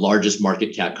one of the largest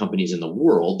market cap companies in the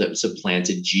world that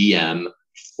supplanted GM,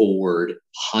 Ford,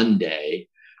 Hyundai,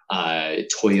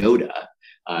 Toyota,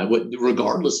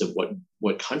 regardless of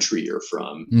what country you're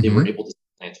from, they were able to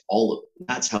supplant all of them.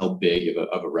 That's how big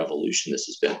of a revolution this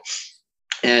has been.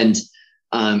 And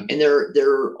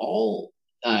they're all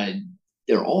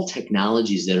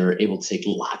technologies that are able to take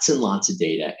lots and lots of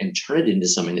data and turn it into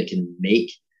something that can make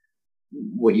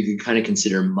what you can kind of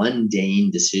consider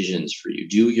mundane decisions for you,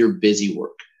 do your busy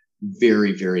work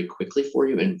very, very quickly for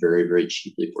you and very, very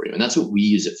cheaply for you. And that's what we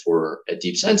use it for at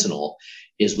Deep Sentinel,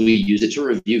 is we use it to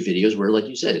review videos where, like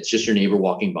you said, it's just your neighbor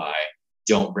walking by.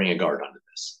 Don't bring a guard onto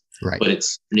this. Right. But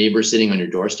it's your neighbor sitting on your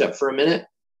doorstep for a minute.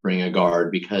 Bring a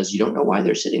guard, because you don't know why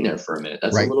they're sitting there for a minute.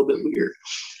 That's a little bit weird.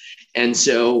 And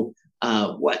so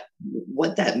what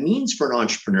that means for an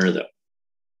entrepreneur, though,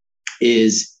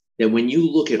 is that when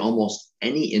you look at almost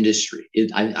any industry,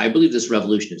 I believe this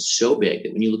revolution is so big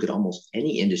that when you look at almost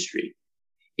any industry,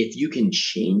 if you can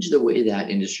change the way that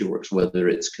industry works, whether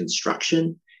it's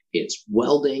construction, it's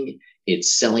welding,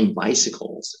 it's selling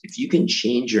bicycles, if you can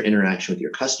change your interaction with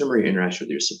your customer, your interaction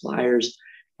with your suppliers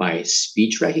by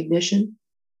speech recognition,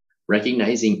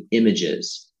 recognizing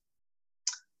images,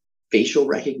 facial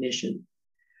recognition,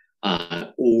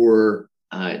 or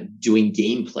doing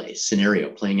gameplay,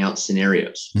 playing out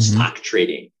scenarios. Stock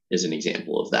trading is an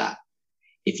example of that.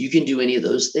 If you can do any of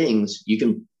those things, you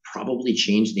can probably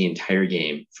change the entire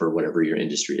game for whatever your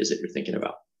industry is that you're thinking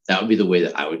about. That would be the way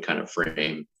that I would kind of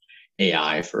frame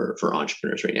AI for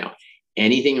entrepreneurs right now.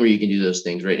 Anything where you can do those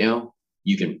things right now,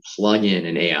 you can plug in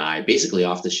an AI basically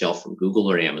off the shelf from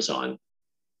Google or Amazon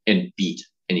and beat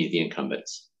any of the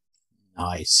incumbents.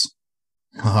 Nice.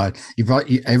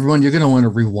 Everyone, you're going to want to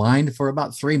rewind for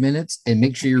about 3 minutes and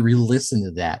make sure you re-listen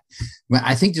to that.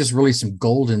 I think there's really some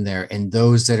gold in there, and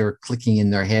those that are clicking in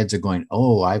their heads are going,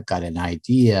 "Oh, I've got an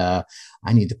idea.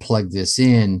 I need to plug this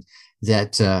in."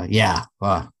 That,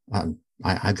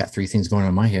 I've got 3 things going on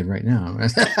in my head right now.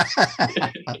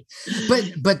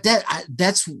 but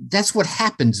that's what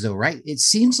happens, though, right? It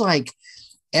seems like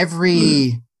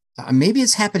maybe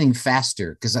it's happening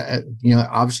faster because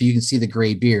obviously you can see the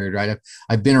gray beard, right?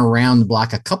 I've been around the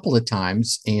block a couple of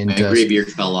times, and my gray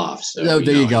beard fell off. So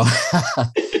there you go.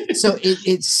 So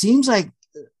it seems like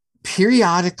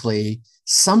periodically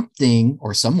something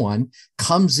or someone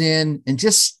comes in and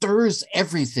just stirs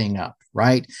everything up,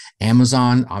 right?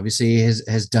 Amazon obviously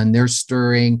has done their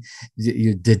stirring,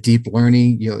 the deep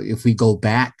learning. If we go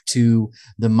back to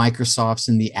the Microsofts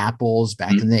and the Apples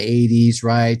back in the 80s,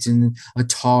 right? And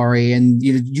Atari, and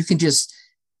you can just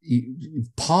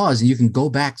pause and you can go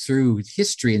back through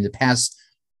history in the past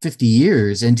 50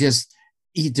 years and just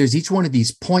there's each one of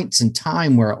these points in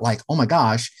time where, like, oh my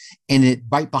gosh, and it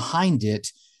right behind it,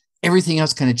 everything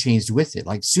else kind of changed with it.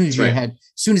 Like soon as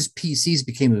PCs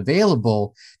became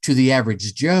available to the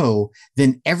average Joe,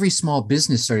 then every small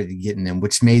business started getting them,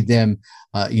 which made them,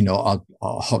 be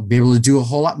able to do a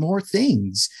whole lot more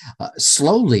things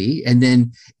slowly. And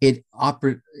then it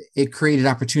created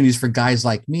opportunities for guys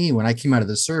like me. When I came out of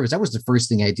the service, that was the first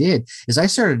thing I did, is I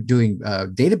started doing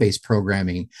database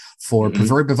programming for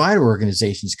preferred provider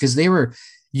organizations, because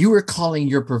you were calling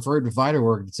your preferred provider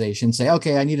organization, say,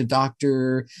 okay, I need a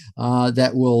doctor I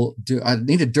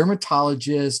need a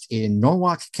dermatologist in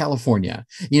Norwalk, California,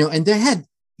 and they had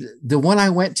the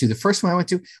first one I went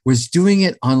to was doing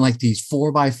it on like these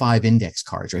 4x5 index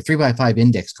cards or 3x5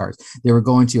 index cards. They were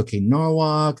going to,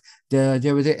 Norwalk,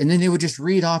 they were there, and then they would just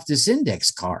read off this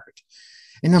index card.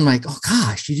 And I'm like, oh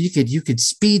gosh, you could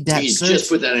speed that search. Just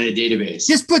put that in a database.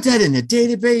 Just put that in a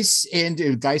database. And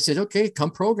the guy said, okay, come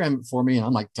program it for me. And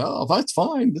I'm like, oh, that's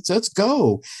fine. Let's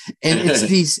go. And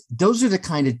it's those are the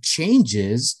kind of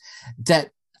changes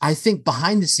that I think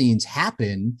behind the scenes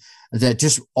happen that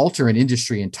just alter an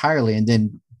industry entirely. And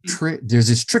then there's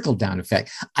this trickle down effect.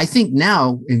 I think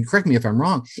now, and correct me if I'm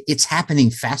wrong, it's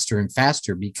happening faster and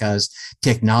faster because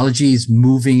technology is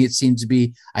moving. It seems to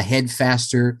be ahead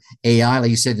faster. AI,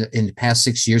 like you said, in the past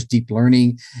 6 years, deep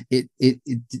learning,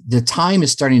 the time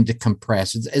is starting to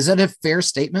compress. Is that a fair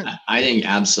statement? I think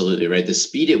absolutely right. The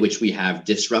speed at which we have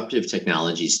disruptive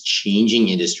technologies changing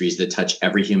industries that touch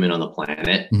every human on the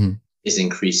planet is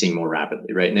increasing more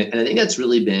rapidly, right? And I think that's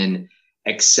really been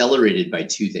accelerated by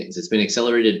two things. It's been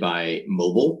accelerated by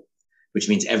mobile, which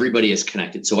means everybody is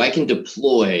connected. So I can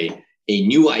deploy a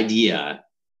new idea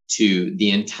to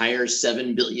the entire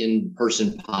 7 billion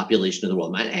person population of the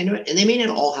world. And they may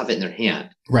not all have it in their hand,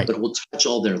 right, but it will touch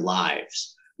all their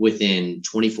lives within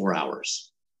 24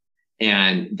 hours.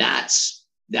 And that's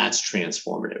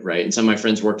transformative, right? And some of my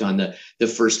friends worked on the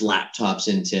first laptops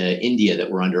into India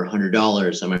that were under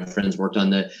 $100. Some of my friends worked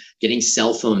on getting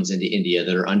cell phones into India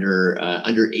that are under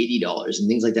 $80 and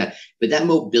things like that. But that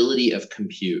mobility of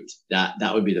compute,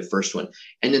 that would be the first one.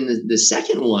 And then the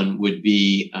second one would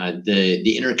be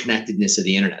the interconnectedness of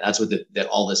the internet. That's what that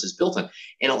all this is built on.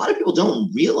 And a lot of people don't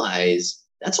realize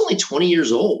that's only 20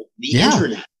 years old. The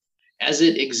internet, as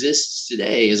it exists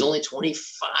today, is only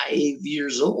 25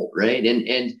 years old, right?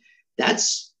 And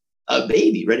that's a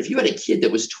baby, right? If you had a kid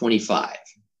that was 25,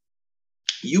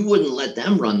 you wouldn't let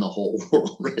them run the whole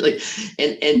world, right? Like,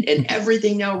 and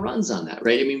everything now runs on that,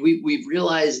 right? I mean, we've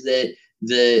realized that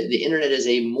the internet is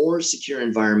a more secure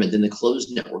environment than the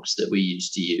closed networks that we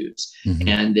used to use,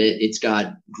 and that it's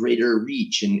got greater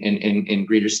reach and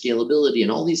greater scalability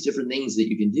and all these different things that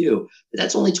you can do. But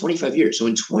that's only 25 years. So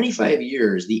in 25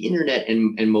 years, the internet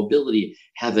and mobility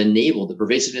have enabled the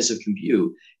pervasiveness of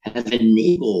compute, have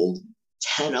enabled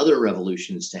 10 other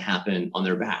revolutions to happen on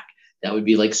their back. That would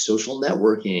be like social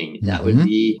networking. That would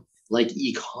be like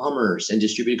e-commerce and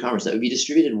distributed commerce. That would be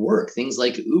distributed work, things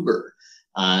like Uber.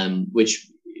 Which,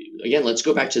 again, let's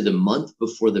go back to the month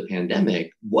before the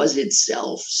pandemic, was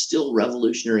itself still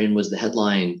revolutionary and was the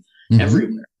headline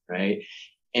everywhere, right?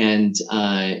 And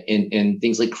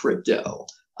things like crypto,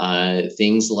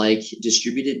 things like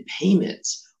distributed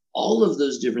payments, all of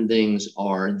those different things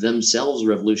are themselves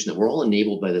revolution that we're all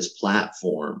enabled by this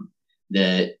platform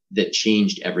that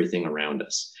changed everything around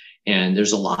us. And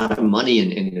there's a lot of money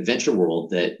in the venture world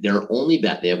that their only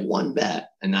bet, they have one bet,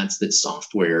 and that's that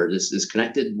software, this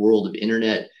connected world of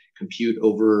internet compute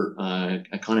over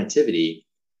connectivity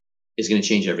is going to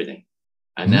change everything.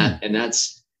 And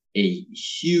that's a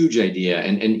huge idea.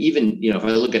 And even, if I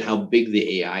look at how big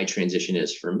the AI transition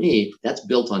is for me, that's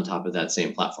built on top of that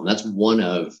same platform. That's one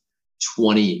of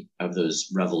 20 of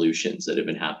those revolutions that have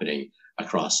been happening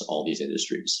across all these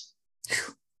industries.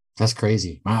 That's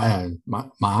crazy. My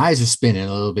eyes are spinning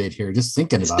a little bit here just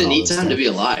thinking about it. It's the neat time to be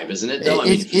alive, isn't it?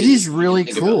 It is really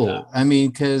cool. I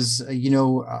mean, because,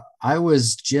 I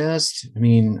was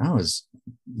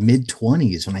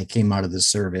mid-20s when I came out of the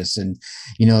service, and,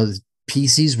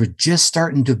 PCs were just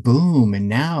starting to boom. And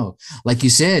now, like you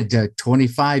said,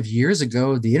 25 years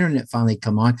ago, the internet finally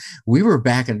come on. We were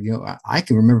back in, I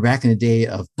can remember back in the day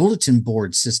of bulletin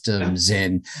board systems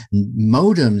and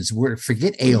modems.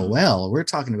 Forget AOL. We're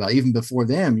talking about even before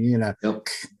them,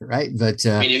 right? But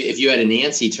if you had an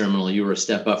ANSI terminal, you were a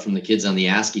step up from the kids on the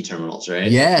ASCII terminals,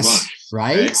 right? Yes.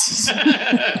 Right.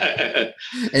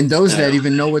 And those that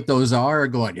even know what those are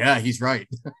going, yeah, he's right.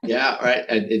 Yeah. Right.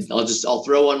 I'll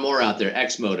throw one more out there.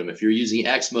 X modem. If you're using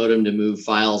X modem to move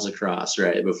files across,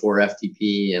 right, before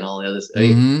FTP and all the other stuff,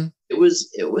 it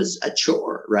was a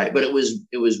chore, right? But it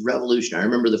was revolutionary. I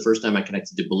remember the first time I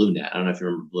connected to BlueNet. I don't know if you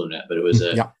remember BlueNet, but it was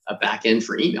a back end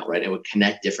for email, right? It would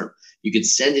connect different. You could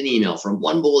send an email from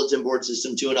one bulletin board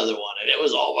system to another one, and it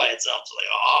was all by itself. So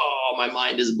like, oh, my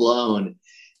mind is blown.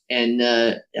 And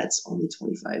that's only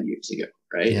 25 years ago,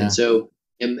 right? Yeah. And so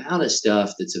the amount of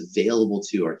stuff that's available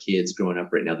to our kids growing up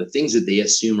right now, the things that they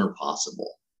assume are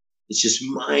possible, it's just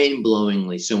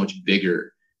mind-blowingly so much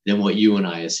bigger than what you and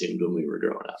I assumed when we were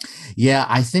growing up. Yeah,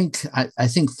 I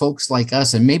think folks like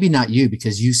us, and maybe not you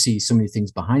because you see so many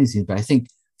things behind the scenes, but I think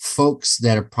folks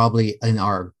that are probably in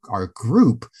our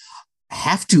group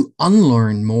have to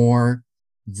unlearn more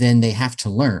than they have to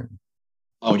learn.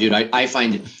 Oh, dude, I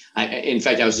find it. In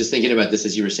fact, I was just thinking about this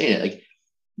as you were saying it. Like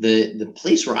the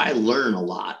place where I learn a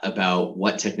lot about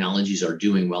what technologies are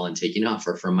doing well and taking off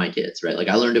are from my kids, right? Like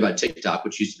I learned about TikTok,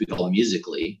 which used to be called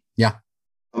Musical.ly,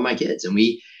 from my kids, and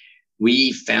we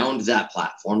we found that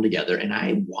platform together, and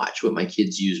I watch what my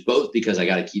kids use, both because I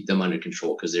got to keep them under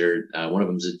control because they're one of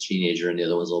them's a teenager and the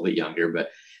other one's a little bit younger, but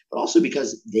also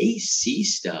because they see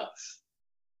stuff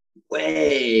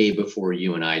way before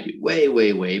you and I do,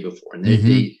 way before. And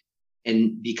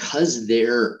and because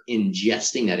they're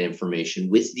ingesting that information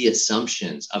with the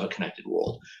assumptions of a connected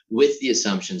world, with the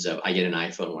assumptions of I get an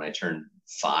iPhone when I turn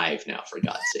 5 now, for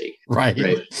God's sake. Right.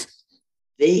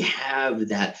 They have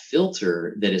that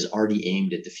filter that is already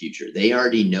aimed at the future. They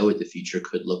already know what the future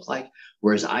could look like,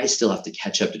 whereas I still have to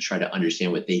catch up to try to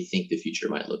understand what they think the future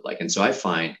might look like. And so I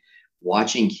find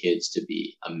watching kids to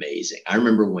be amazing. I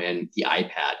remember when the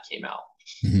iPad came out.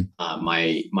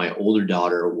 My older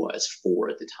daughter was 4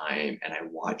 at the time, and I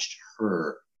watched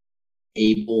her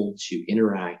able to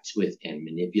interact with and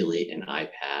manipulate an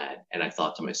iPad. And I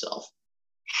thought to myself,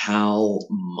 how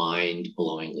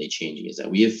mind-blowingly changing is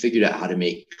that? We have figured out how to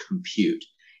make compute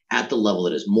at the level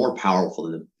that is more powerful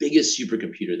than the biggest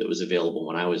supercomputer that was available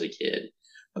when I was a kid,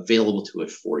 available to a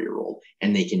 4-year-old.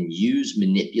 And they can use,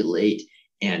 manipulate,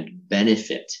 and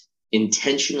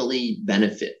intentionally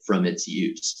benefit from its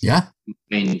use. Yeah.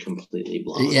 And completely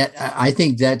blown. Yeah, I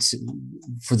think that's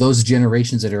for those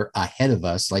generations that are ahead of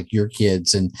us, like your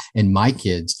kids and my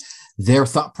kids. Their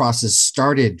thought process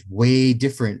started way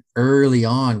different early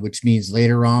on, which means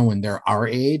later on when they're our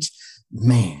age,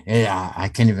 man, I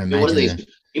can't even imagine. One of these,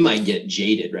 you might get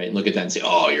jaded, right? And look at that and say,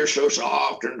 oh, you're so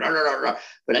soft. And blah, blah, blah.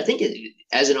 But I think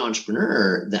as an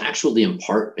entrepreneur, the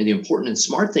important and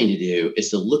smart thing to do is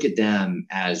to look at them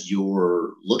as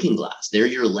your looking glass. They're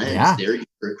your lens. Yeah. They're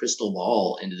your crystal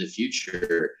ball into the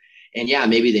future. And yeah,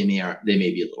 maybe they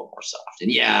may be a little more soft.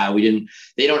 And yeah,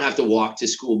 they don't have to walk to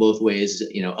school both ways,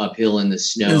 uphill in the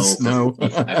snow. For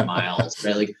 5 miles,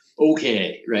 right? Like,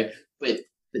 okay, right. But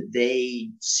they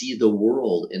see the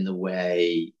world in the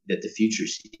way that the future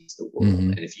sees the world.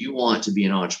 And if you want to be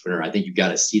an entrepreneur, I think you've got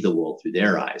to see the world through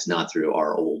their eyes, not through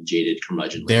our old jaded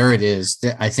curmudgeon. There it is.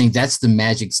 I think that's the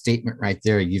magic statement right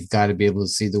there. You've got to be able to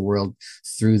see the world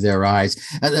through their eyes.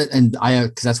 And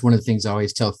because that's one of the things I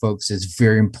always tell folks is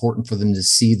very important for them to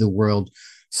see the world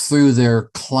through their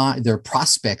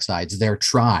prospect sides, their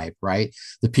tribe, right?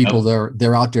 The people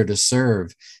they're out there to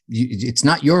serve. It's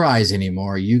not your eyes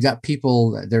anymore. You got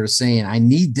people that are saying, I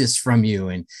need this from you,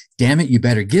 and damn it, you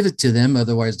better give it to them.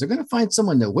 Otherwise they're going to find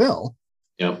someone that will.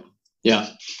 Yeah.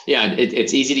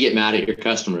 It's easy to get mad at your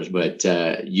customers, but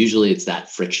usually it's that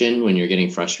friction when you're getting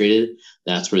frustrated.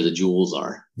 That's where the jewels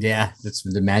are. Yeah, that's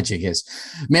where the magic is.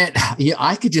 Man,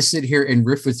 I could just sit here and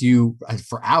riff with you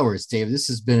for hours, Dave. This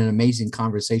has been an amazing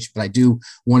conversation, but I do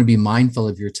want to be mindful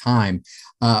of your time.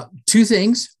 2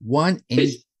 things. One,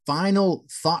 any final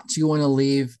thoughts you want to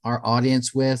leave our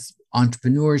audience with?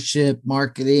 Entrepreneurship,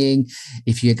 marketing.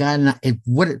 If you got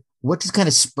what just kind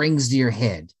of springs to your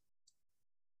head?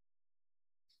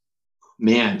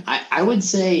 Man, I would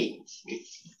say,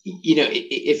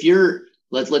 if you're,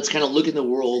 let's kind of look at the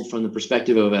world from the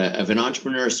perspective of an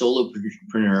entrepreneur, a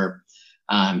solopreneur.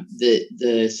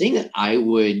 The thing that I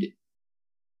would,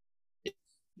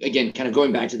 again, kind of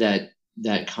going back to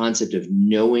that concept of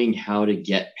knowing how to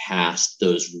get past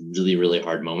those really, really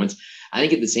hard moments. I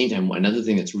think at the same time, another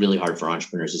thing that's really hard for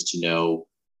entrepreneurs is to know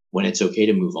when it's okay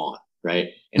to move on. Right.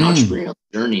 An entrepreneurial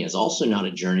journey is also not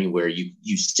a journey where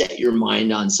you set your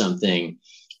mind on something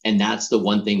and that's the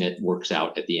one thing that works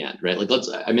out at the end. Right. Like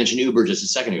I mentioned Uber just a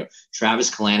second ago.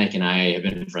 Travis Kalanick and I have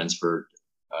been friends for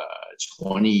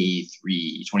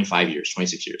 25 years,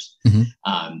 26 years.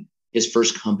 His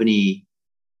first company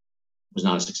was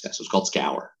not a success. It was called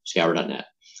Scour.net.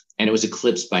 And it was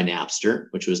eclipsed by Napster,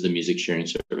 which was the music sharing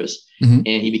service. And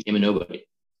he became a nobody.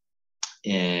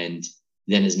 And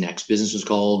then his next business was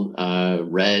called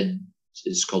Red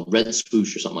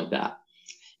Swoosh or something like that.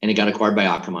 And it got acquired by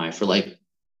Akamai for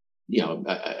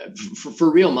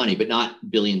for real money, but not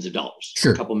billions of dollars,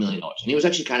 a couple $1 million. And he was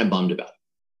actually kind of bummed about it.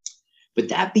 But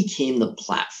that became the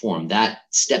platform, that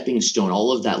stepping stone,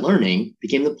 all of that learning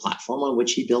became the platform on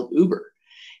which he built Uber.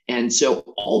 And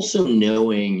so also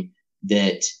knowing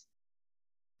that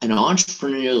an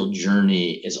entrepreneurial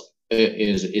journey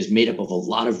is made up of a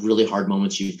lot of really hard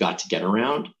moments you've got to get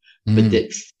around, but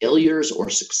that failures or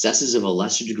successes of a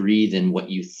lesser degree than what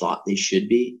you thought they should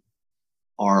be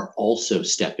are also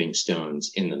stepping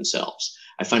stones in themselves.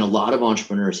 I find a lot of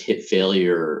entrepreneurs hit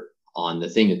failure on the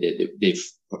thing that they've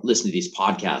listened to these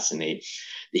podcasts and they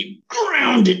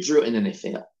ground it through and then they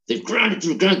fail. They've grounded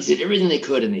through, did everything they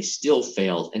could and they still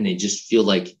failed and they just feel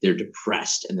like they're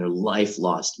depressed and their life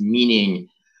lost meaning.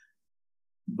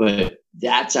 But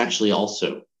that's actually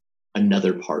also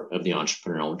another part of the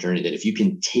entrepreneurial journey, that if you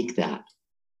can take that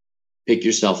pick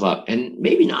yourself up and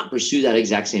maybe not pursue that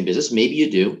exact same business. Maybe you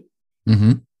do,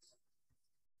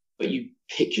 but you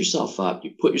pick yourself up,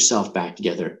 you put yourself back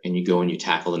together, and you go and you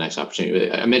tackle the next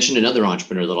opportunity. I mentioned another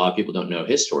entrepreneur that a lot of people don't know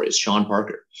his story is Sean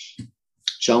Parker.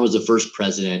 Sean was the first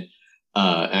president.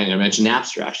 And I mentioned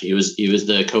Napster. Actually, he was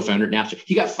the co-founder of Napster.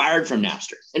 He got fired from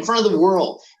Napster in front of the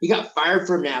world. He got fired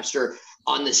from Napster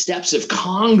on the steps of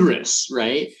Congress,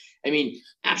 right? I mean,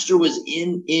 Napster was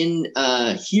in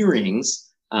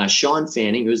hearings. Sean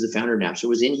Fanning, who was the founder of Napster,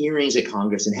 was in hearings at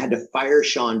Congress and had to fire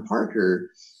Sean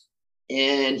Parker,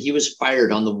 and he was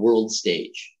fired on the world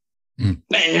stage.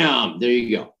 Bam! There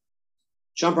you go.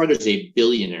 Sean Parker is a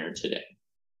billionaire today.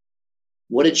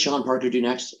 What did Sean Parker do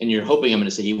next? And you're hoping I'm going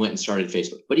to say he went and started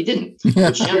Facebook, but he didn't.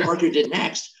 What Sean Parker did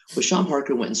next was Sean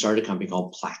Parker went and started a company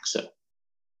called Plaxo.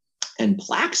 And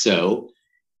Plaxo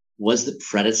was the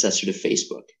predecessor to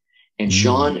Facebook. And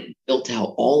Sean built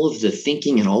out all of the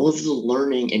thinking and all of the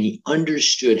learning, and he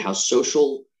understood how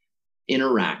social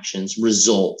interactions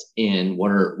result in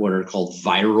what are called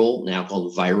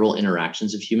viral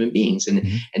interactions of human beings,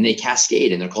 and they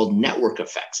cascade, and they're called network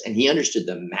effects. And he understood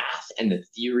the math and the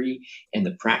theory and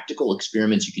the practical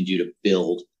experiments you can do to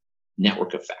build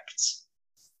network effects.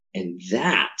 And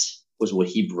that was what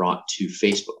he brought to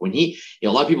Facebook. When a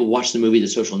lot of people watch the movie The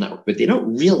Social Network, but they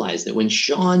don't realize that when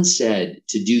Sean said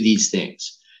to do these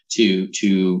things, to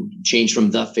change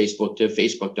from the Facebook to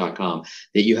Facebook.com,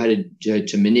 that you had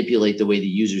to manipulate the way the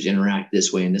users interact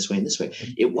this way and this way and this way.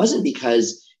 It wasn't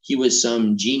because he was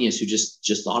some genius who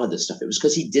just thought of this stuff. It was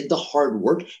because he did the hard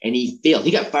work and he failed.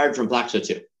 He got fired from Plaxo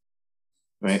too,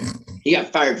 right? He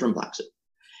got fired from Plaxo.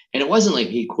 And it wasn't like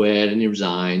he quit and he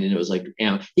resigned and it was like,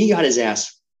 he got his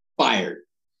ass fired.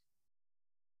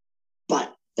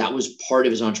 But that was part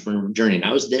of his entrepreneurial journey. And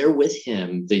I was there with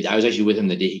him. I was actually with him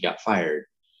the day he got fired.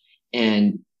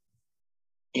 And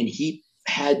he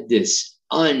had this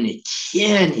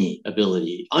uncanny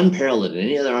ability, unparalleled in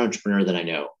any other entrepreneur that I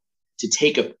know, to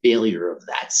take a failure of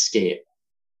that scale,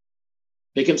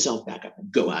 pick himself back up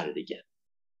and go at it again.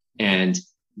 And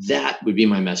that would be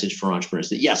my message for entrepreneurs,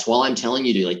 that yes, while I'm telling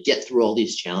you to get through all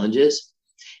these challenges,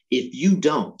 if you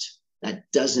don't, that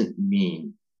doesn't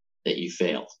mean that you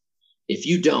failed. If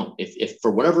you don't, if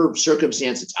for whatever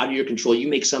circumstance it's out of your control, you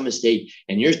make some mistake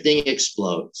and your thing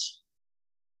explodes,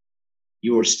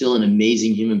 you are still an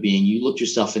amazing human being. You look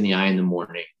yourself in the eye in the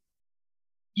morning.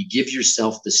 You give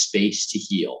yourself the space to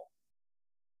heal.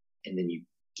 And then you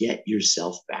get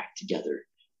yourself back together.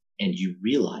 And you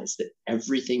realize that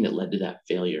everything that led to that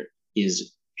failure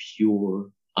is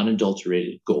pure,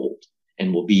 unadulterated gold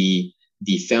and will be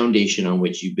the foundation on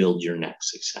which you build your next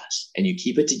success. And you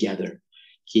keep it together,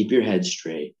 keep your head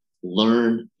straight,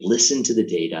 learn, listen to the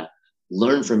data,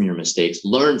 learn from your mistakes,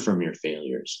 learn from your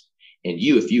failures. And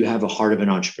if you have a heart of an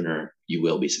entrepreneur, you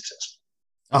will be successful.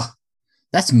 Oh,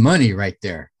 that's money right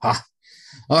there. Huh.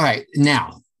 All right.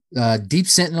 Now, Deep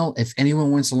Sentinel, if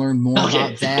anyone wants to learn more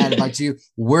about that, about you,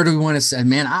 where do we want to send?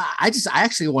 Man, I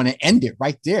actually want to end it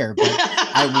right there, but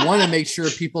I want to make sure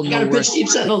people know where Deep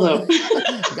Sentinel, though.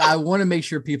 I want to make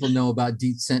sure people know about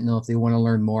Deep Sentinel. If they want to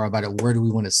learn more about it, where do we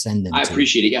want to send them? I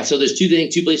appreciate it. Yeah. So there's two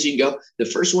places you can go. The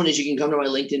first one is you can come to my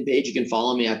LinkedIn page. You can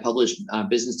follow me. I publish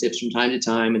business tips from time to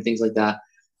time and things like that.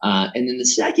 And then the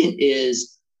second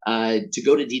is to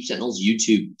go to Deep Sentinel's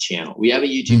YouTube channel. We have a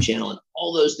YouTube channel, and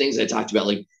all those things I talked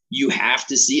about, you have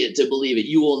to see it to believe it.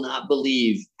 You will not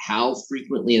believe how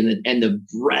frequently and the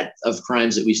breadth of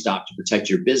crimes that we stop to protect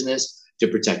your business, to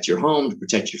protect your home, to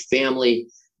protect your family.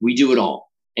 We do it all.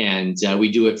 And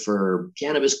we do it for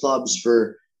cannabis clubs,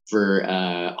 for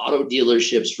auto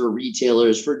dealerships, for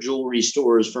retailers, for jewelry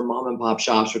stores, for mom and pop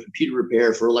shops, for computer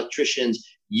repair, for electricians,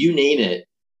 you name it.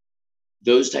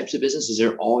 Those types of businesses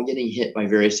are all getting hit by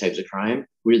various types of crime.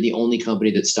 We're the only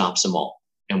company that stops them all.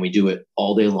 And we do it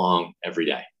all day long, every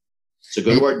day. So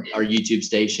go to our YouTube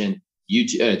station,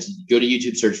 go to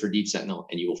YouTube, search for Deep Sentinel,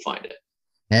 and you will find it.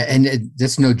 And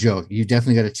that's no joke. You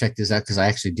definitely got to check this out, because I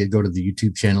actually did go to the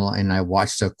YouTube channel and I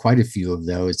watched quite a few of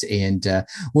those. And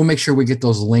we'll make sure we get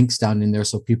those links down in there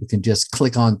so people can just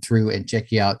click on through and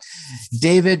check you out.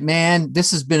 David, man,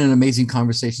 this has been an amazing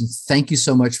conversation. Thank you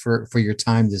so much for your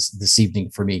time this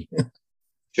evening for me.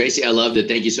 Tracy, I loved it.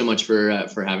 Thank you so much for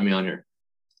having me on here.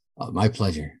 Oh, my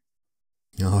pleasure.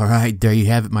 All right, there you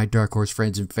have it, my Dark Horse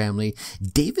friends and family.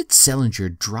 David Selinger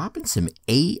dropping some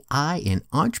AI and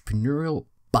entrepreneurial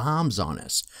bombs on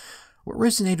us. What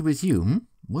resonated with you?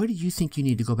 What do you think you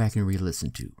need to go back and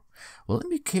re-listen to? Well, let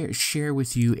me share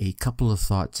with you a couple of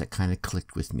thoughts that kind of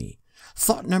clicked with me.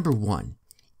 Thought number one,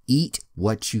 eat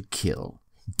what you kill.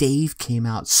 Dave came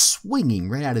out swinging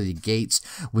right out of the gates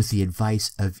with the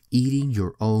advice of eating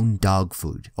your own dog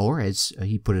food, or as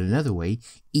he put it another way,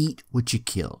 eat what you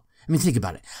kill. I mean, think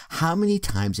about it. How many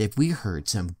times have we heard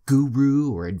some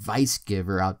guru or advice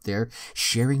giver out there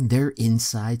sharing their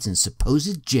insights and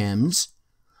supposed gems,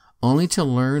 only to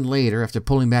learn later, after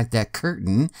pulling back that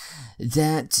curtain,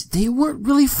 that they weren't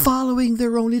really following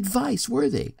their own advice, were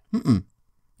they?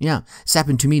 Yeah, this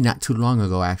happened to me not too long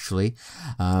ago, actually.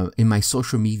 In my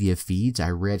social media feeds,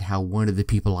 I read how one of the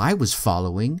people I was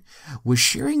following was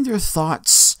sharing their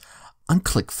thoughts on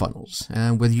ClickFunnels.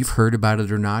 Whether you've heard about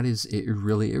it or not is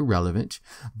really irrelevant,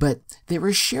 but they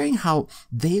were sharing how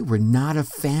they were not a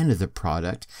fan of the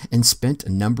product and spent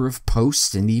a number of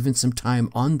posts and even some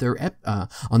time on their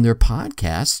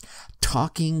podcast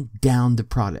talking down the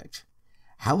product.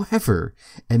 However,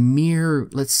 a mere,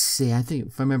 let's say, I think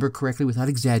if I remember correctly, without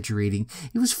exaggerating,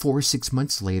 it was 4 or 6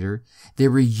 months later, they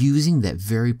were using that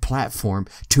very platform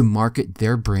to market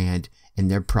their brand and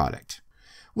their product.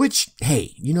 Which,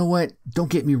 hey, you know what?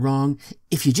 Don't get me wrong.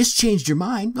 If you just changed your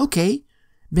mind, okay,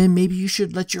 then maybe you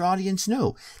should let your audience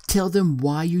know. Tell them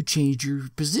why you changed your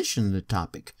position on the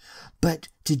topic. But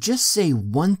to just say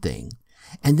one thing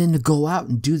and then to go out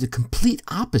and do the complete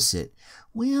opposite,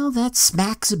 well, that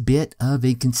smacks a bit of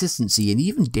inconsistency and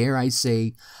even, dare I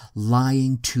say,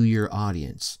 lying to your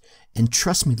audience. And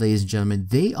trust me, ladies and gentlemen,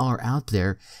 they are out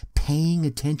there paying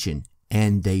attention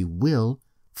and they will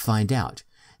find out.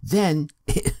 Then,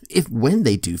 when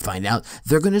they do find out,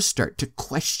 they're going to start to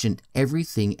question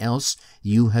everything else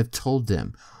you have told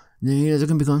them. They're going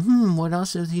to be going, what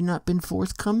else has he not been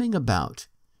forthcoming about?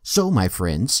 So, my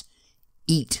friends,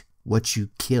 eat what you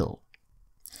kill.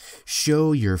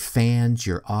 Show your fans,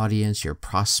 your audience, your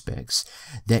prospects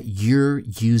that you're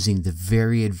using the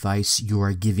very advice you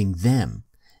are giving them.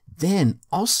 Then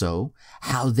also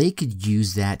how they could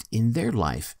use that in their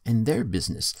life and their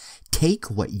business.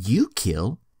 Take what you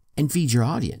kill and feed your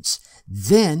audience.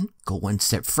 Then go one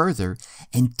step further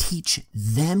and teach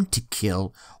them to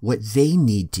kill what they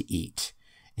need to eat.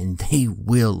 And they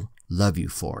will love you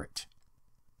for it.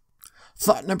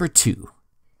 Thought number 2,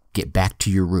 get back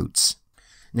to your roots.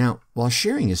 Now, while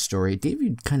sharing his story,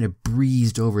 David kind of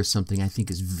breezed over something I think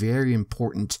is very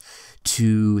important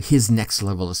to his next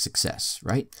level of success,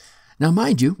 right? Now,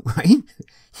 mind you, right,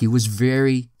 he was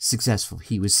very successful.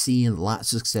 He was seeing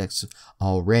lots of success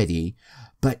already,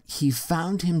 but he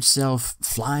found himself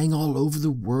flying all over the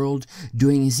world,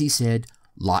 doing, as he said,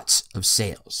 lots of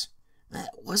sales. That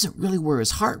wasn't really where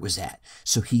his heart was at,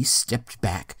 so he stepped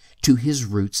back to his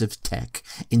roots of tech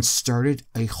and started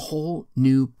a whole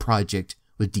new project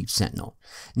with Deep Sentinel.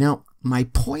 Now, my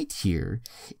point here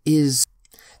is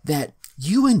that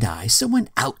you and I, someone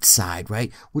outside,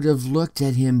 right, would have looked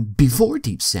at him before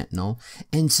Deep Sentinel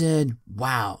and said,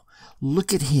 wow,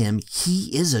 look at him. He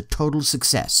is a total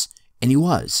success. And he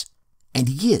was. And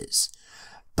he is.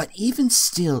 But even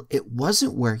still, it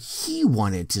wasn't where he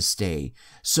wanted to stay.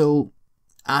 So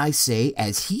I say,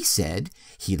 as he said,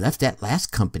 he left that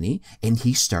last company and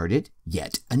he started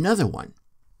yet another one.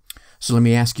 So let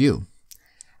me ask you,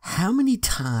 how many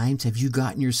times have you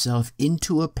gotten yourself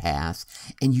into a path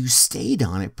and you stayed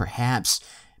on it perhaps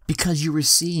because you were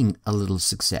seeing a little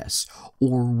success,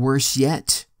 or worse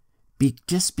yet,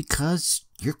 just because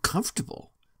you're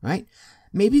comfortable, right?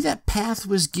 Maybe that path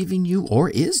was giving you, or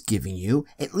is giving you,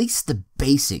 at least the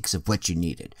basics of what you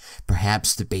needed.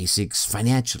 Perhaps the basics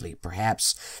financially,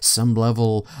 perhaps some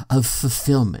level of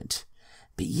fulfillment.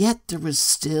 But yet there was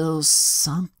still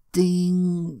something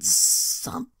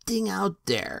out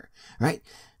there, right?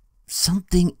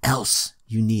 Something else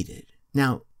you needed.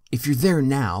 Now, if you're there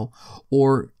now,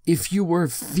 or if you were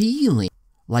feeling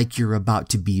like you're about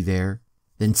to be there,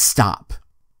 then stop.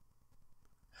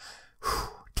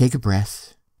 Take a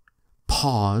breath,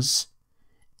 pause,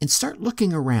 and start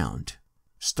looking around.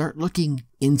 Start looking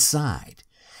inside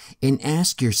and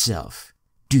ask yourself,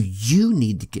 do you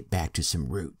need to get back to some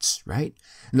roots, right?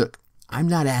 Look, I'm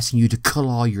not asking you to cut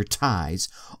all your ties.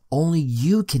 Only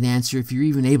you can answer if you're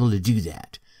even able to do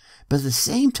that. But at the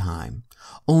same time,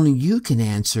 only you can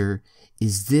answer,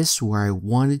 is this where I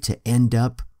wanted to end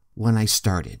up when I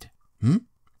started? And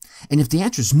if the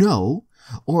answer is no,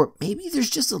 or maybe there's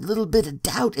just a little bit of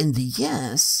doubt in the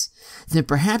yes, then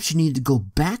perhaps you need to go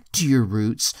back to your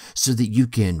roots so that you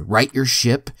can right your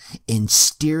ship and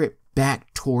steer it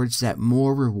back towards that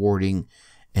more rewarding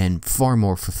and far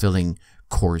more fulfilling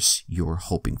course you're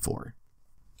hoping for.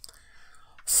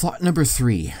 Thought number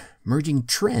 3, merging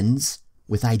trends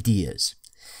with ideas.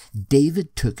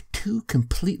 David took two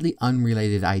completely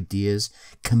unrelated ideas,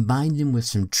 combined them with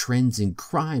some trends in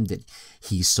crime that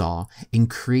he saw, and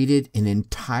created an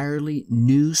entirely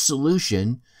new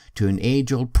solution to an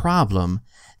age-old problem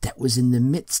that was in the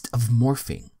midst of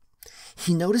morphing.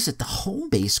 He noticed that the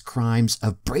home-based crimes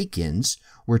of break-ins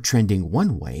were trending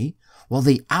one way, while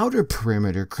the outer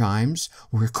perimeter crimes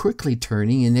were quickly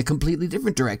turning in a completely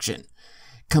different direction.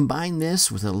 Combine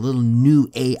this with a little new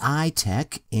AI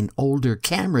tech and older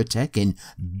camera tech, and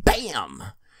bam!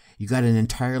 You got an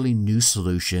entirely new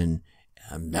solution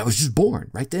that was just born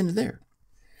right then and there.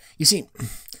 You see,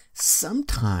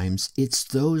 sometimes it's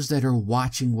those that are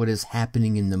watching what is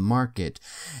happening in the market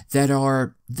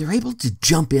they're able to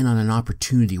jump in on an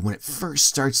opportunity when it first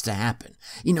starts to happen.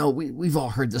 You know, we've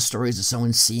all heard the stories of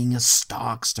someone seeing a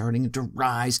stock starting to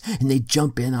rise and they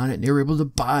jump in on it and they were able to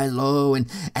buy low, and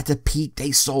at the peak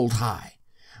they sold high.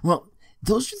 Well,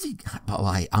 those are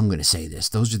I'm going to say this,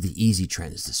 those are the easy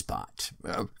trends to spot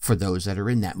for those that are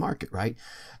in that market, right?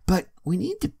 But we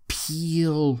need to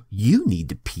peel, you need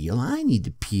to peel, I need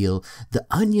to peel the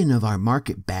onion of our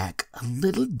market back a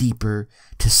little deeper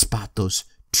to spot those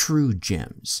true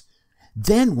gems.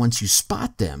 Then once you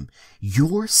spot them,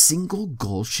 your single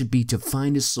goal should be to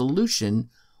find a solution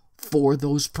for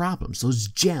those problems, those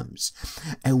gems,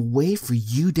 a way for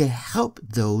you to help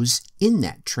those in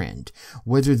that trend,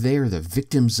 whether they're the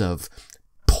victims of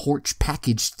porch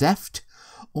package theft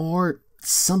or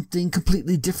something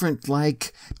completely different,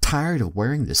 like tired of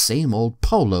wearing the same old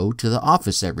polo to the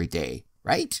office every day,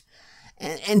 right?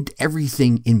 And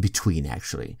everything in between,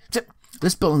 actually. So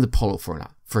let's build on the polo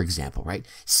for example, right?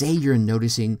 Say you're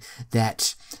noticing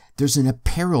that there's an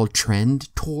apparel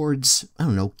trend towards, I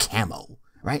don't know, camo,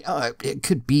 right? It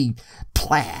could be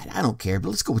plaid, I don't care, but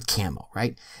let's go with camo,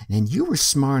 right? And you were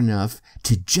smart enough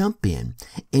to jump in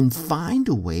and find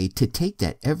a way to take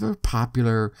that ever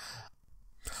popular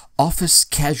office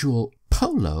casual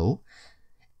polo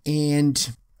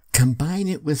and combine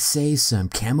it with, say, some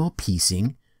camo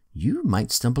piecing. You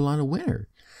might stumble on a winner.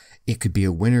 It could be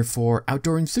a winner for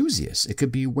outdoor enthusiasts. It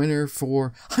could be a winner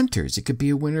for hunters. It could be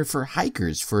a winner for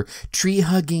hikers, for tree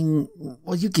hugging.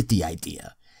 Well, you get the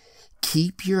idea.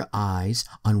 Keep your eyes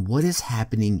on what is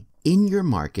happening in your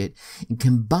market and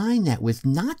combine that with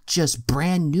not just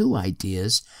brand new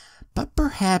ideas, but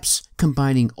perhaps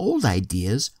combining old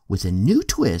ideas with a new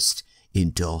twist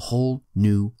into a whole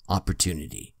new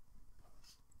opportunity.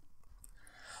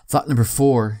 Thought number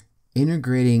 4,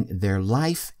 integrating their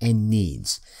life and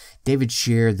needs. David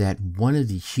shared that one of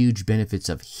the huge benefits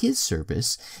of his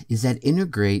service is that it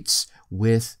integrates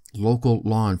with local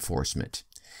law enforcement.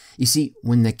 You see,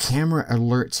 when the camera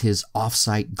alerts his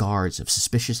off-site guards of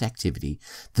suspicious activity,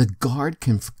 the guard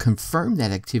can confirm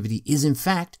that activity is in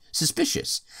fact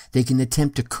suspicious. They can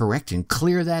attempt to correct and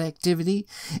clear that activity,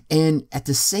 and at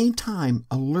the same time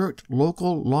alert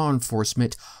local law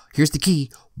enforcement, here's the key,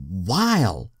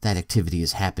 while that activity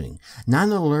is happening. Not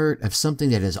an alert of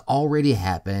something that has already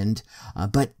happened,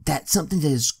 but that's something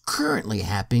that is currently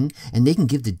happening, and they can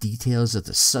give the details of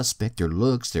the suspect, their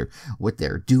looks, what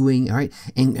they're doing, all right,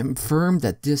 and confirm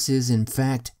that this is in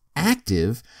fact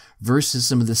active versus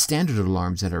some of the standard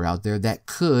alarms that are out there that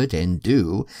could and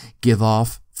do give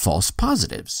off false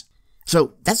positives.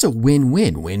 So that's a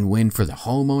win-win. Win-win for the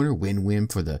homeowner, win-win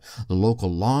for the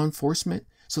local law enforcement.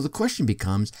 So the question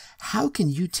becomes, how can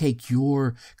you take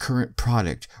your current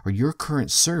product or your current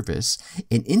service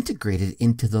and integrate it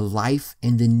into the life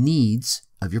and the needs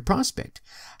of your prospect?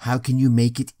 How can you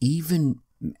make it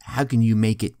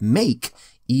make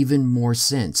even more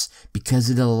sense because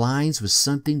it aligns with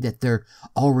something that they're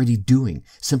already doing,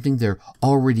 something they're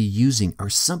already using, or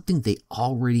something they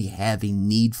already have a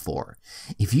need for?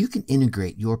 If you can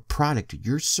integrate your product or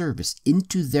your service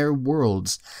into their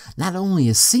worlds, not only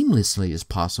as seamlessly as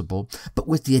possible, but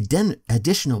with the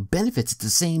additional benefits at the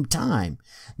same time,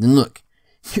 then look,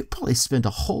 you probably spend a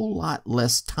whole lot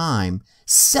less time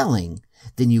selling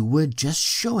than you would just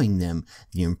showing them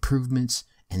the improvements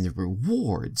and the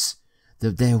rewards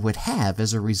that they would have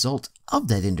as a result of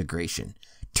that integration,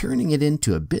 turning it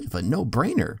into a bit of a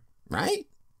no-brainer, right?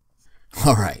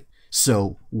 All right,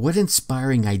 so what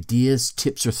inspiring ideas,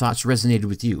 tips, or thoughts resonated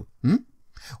with you?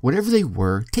 Whatever they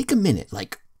were, take a minute,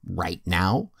 like right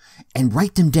now, and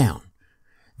write them down.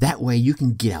 That way you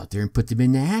can get out there and put them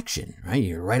into action, right?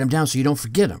 You write them down so you don't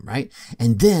forget them, right?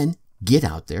 And then get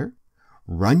out there,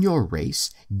 run your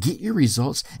race, get your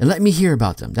results, and let me hear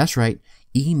about them. That's right.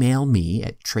 Email me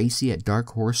at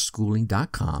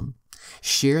tracy@darkhorseschooling.com.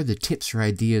 Share the tips or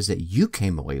ideas that you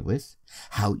came away with,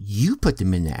 how you put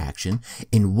them into action,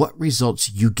 and what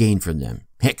results you gained from them.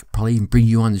 Heck, probably even bring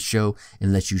you on the show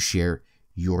and let you share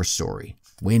your story.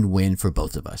 Win-win for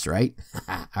both of us, right?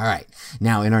 All right.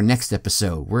 Now, in our next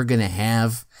episode, we're going to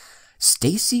have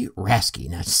Stacy Rasky.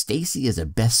 Now, Stacy is a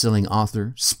best-selling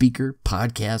author, speaker,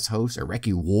 podcast host,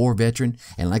 Iraqi war veteran,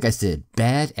 and like I said,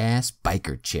 badass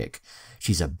biker chick.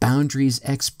 She's a boundaries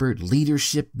expert,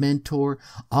 leadership mentor,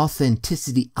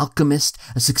 authenticity alchemist,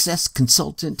 a success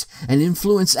consultant, an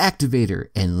influence activator,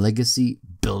 and legacy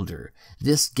builder.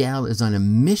 This gal is on a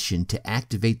mission to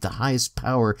activate the highest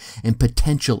power and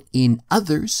potential in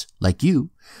others, like you,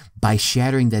 by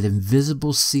shattering that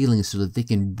invisible ceiling so that they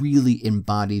can really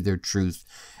embody their truth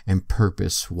and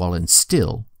purpose while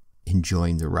still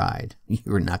enjoying the ride.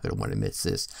 You're not going to want to miss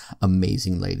this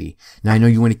amazing lady. Now, I know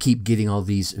you want to keep getting all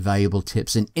these valuable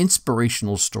tips and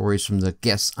inspirational stories from the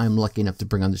guests I'm lucky enough to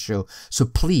bring on the show. So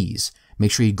please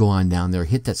make sure you go on down there,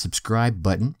 hit that subscribe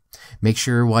button. Make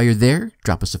sure while you're there,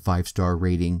 drop us a 5-star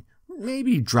rating.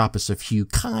 Maybe drop us a few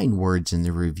kind words in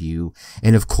the review.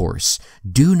 And of course,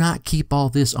 do not keep all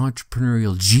this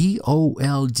entrepreneurial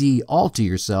GOLD all to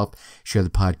yourself. Share the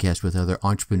podcast with other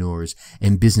entrepreneurs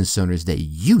and business owners that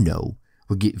you know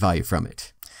will get value from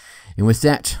it. And with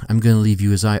that, I'm going to leave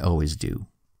you as I always do.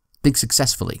 Think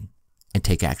successfully and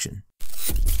take action.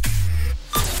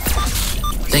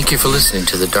 Thank you for listening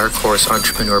to the Dark Horse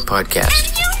Entrepreneur Podcast.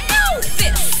 And you know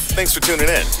this! Thanks for tuning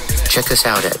in. Check us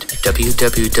out at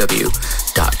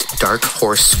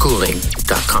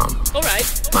www.darkhorseschooling.com. All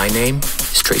right. My name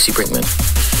is Tracy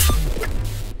Brinkman.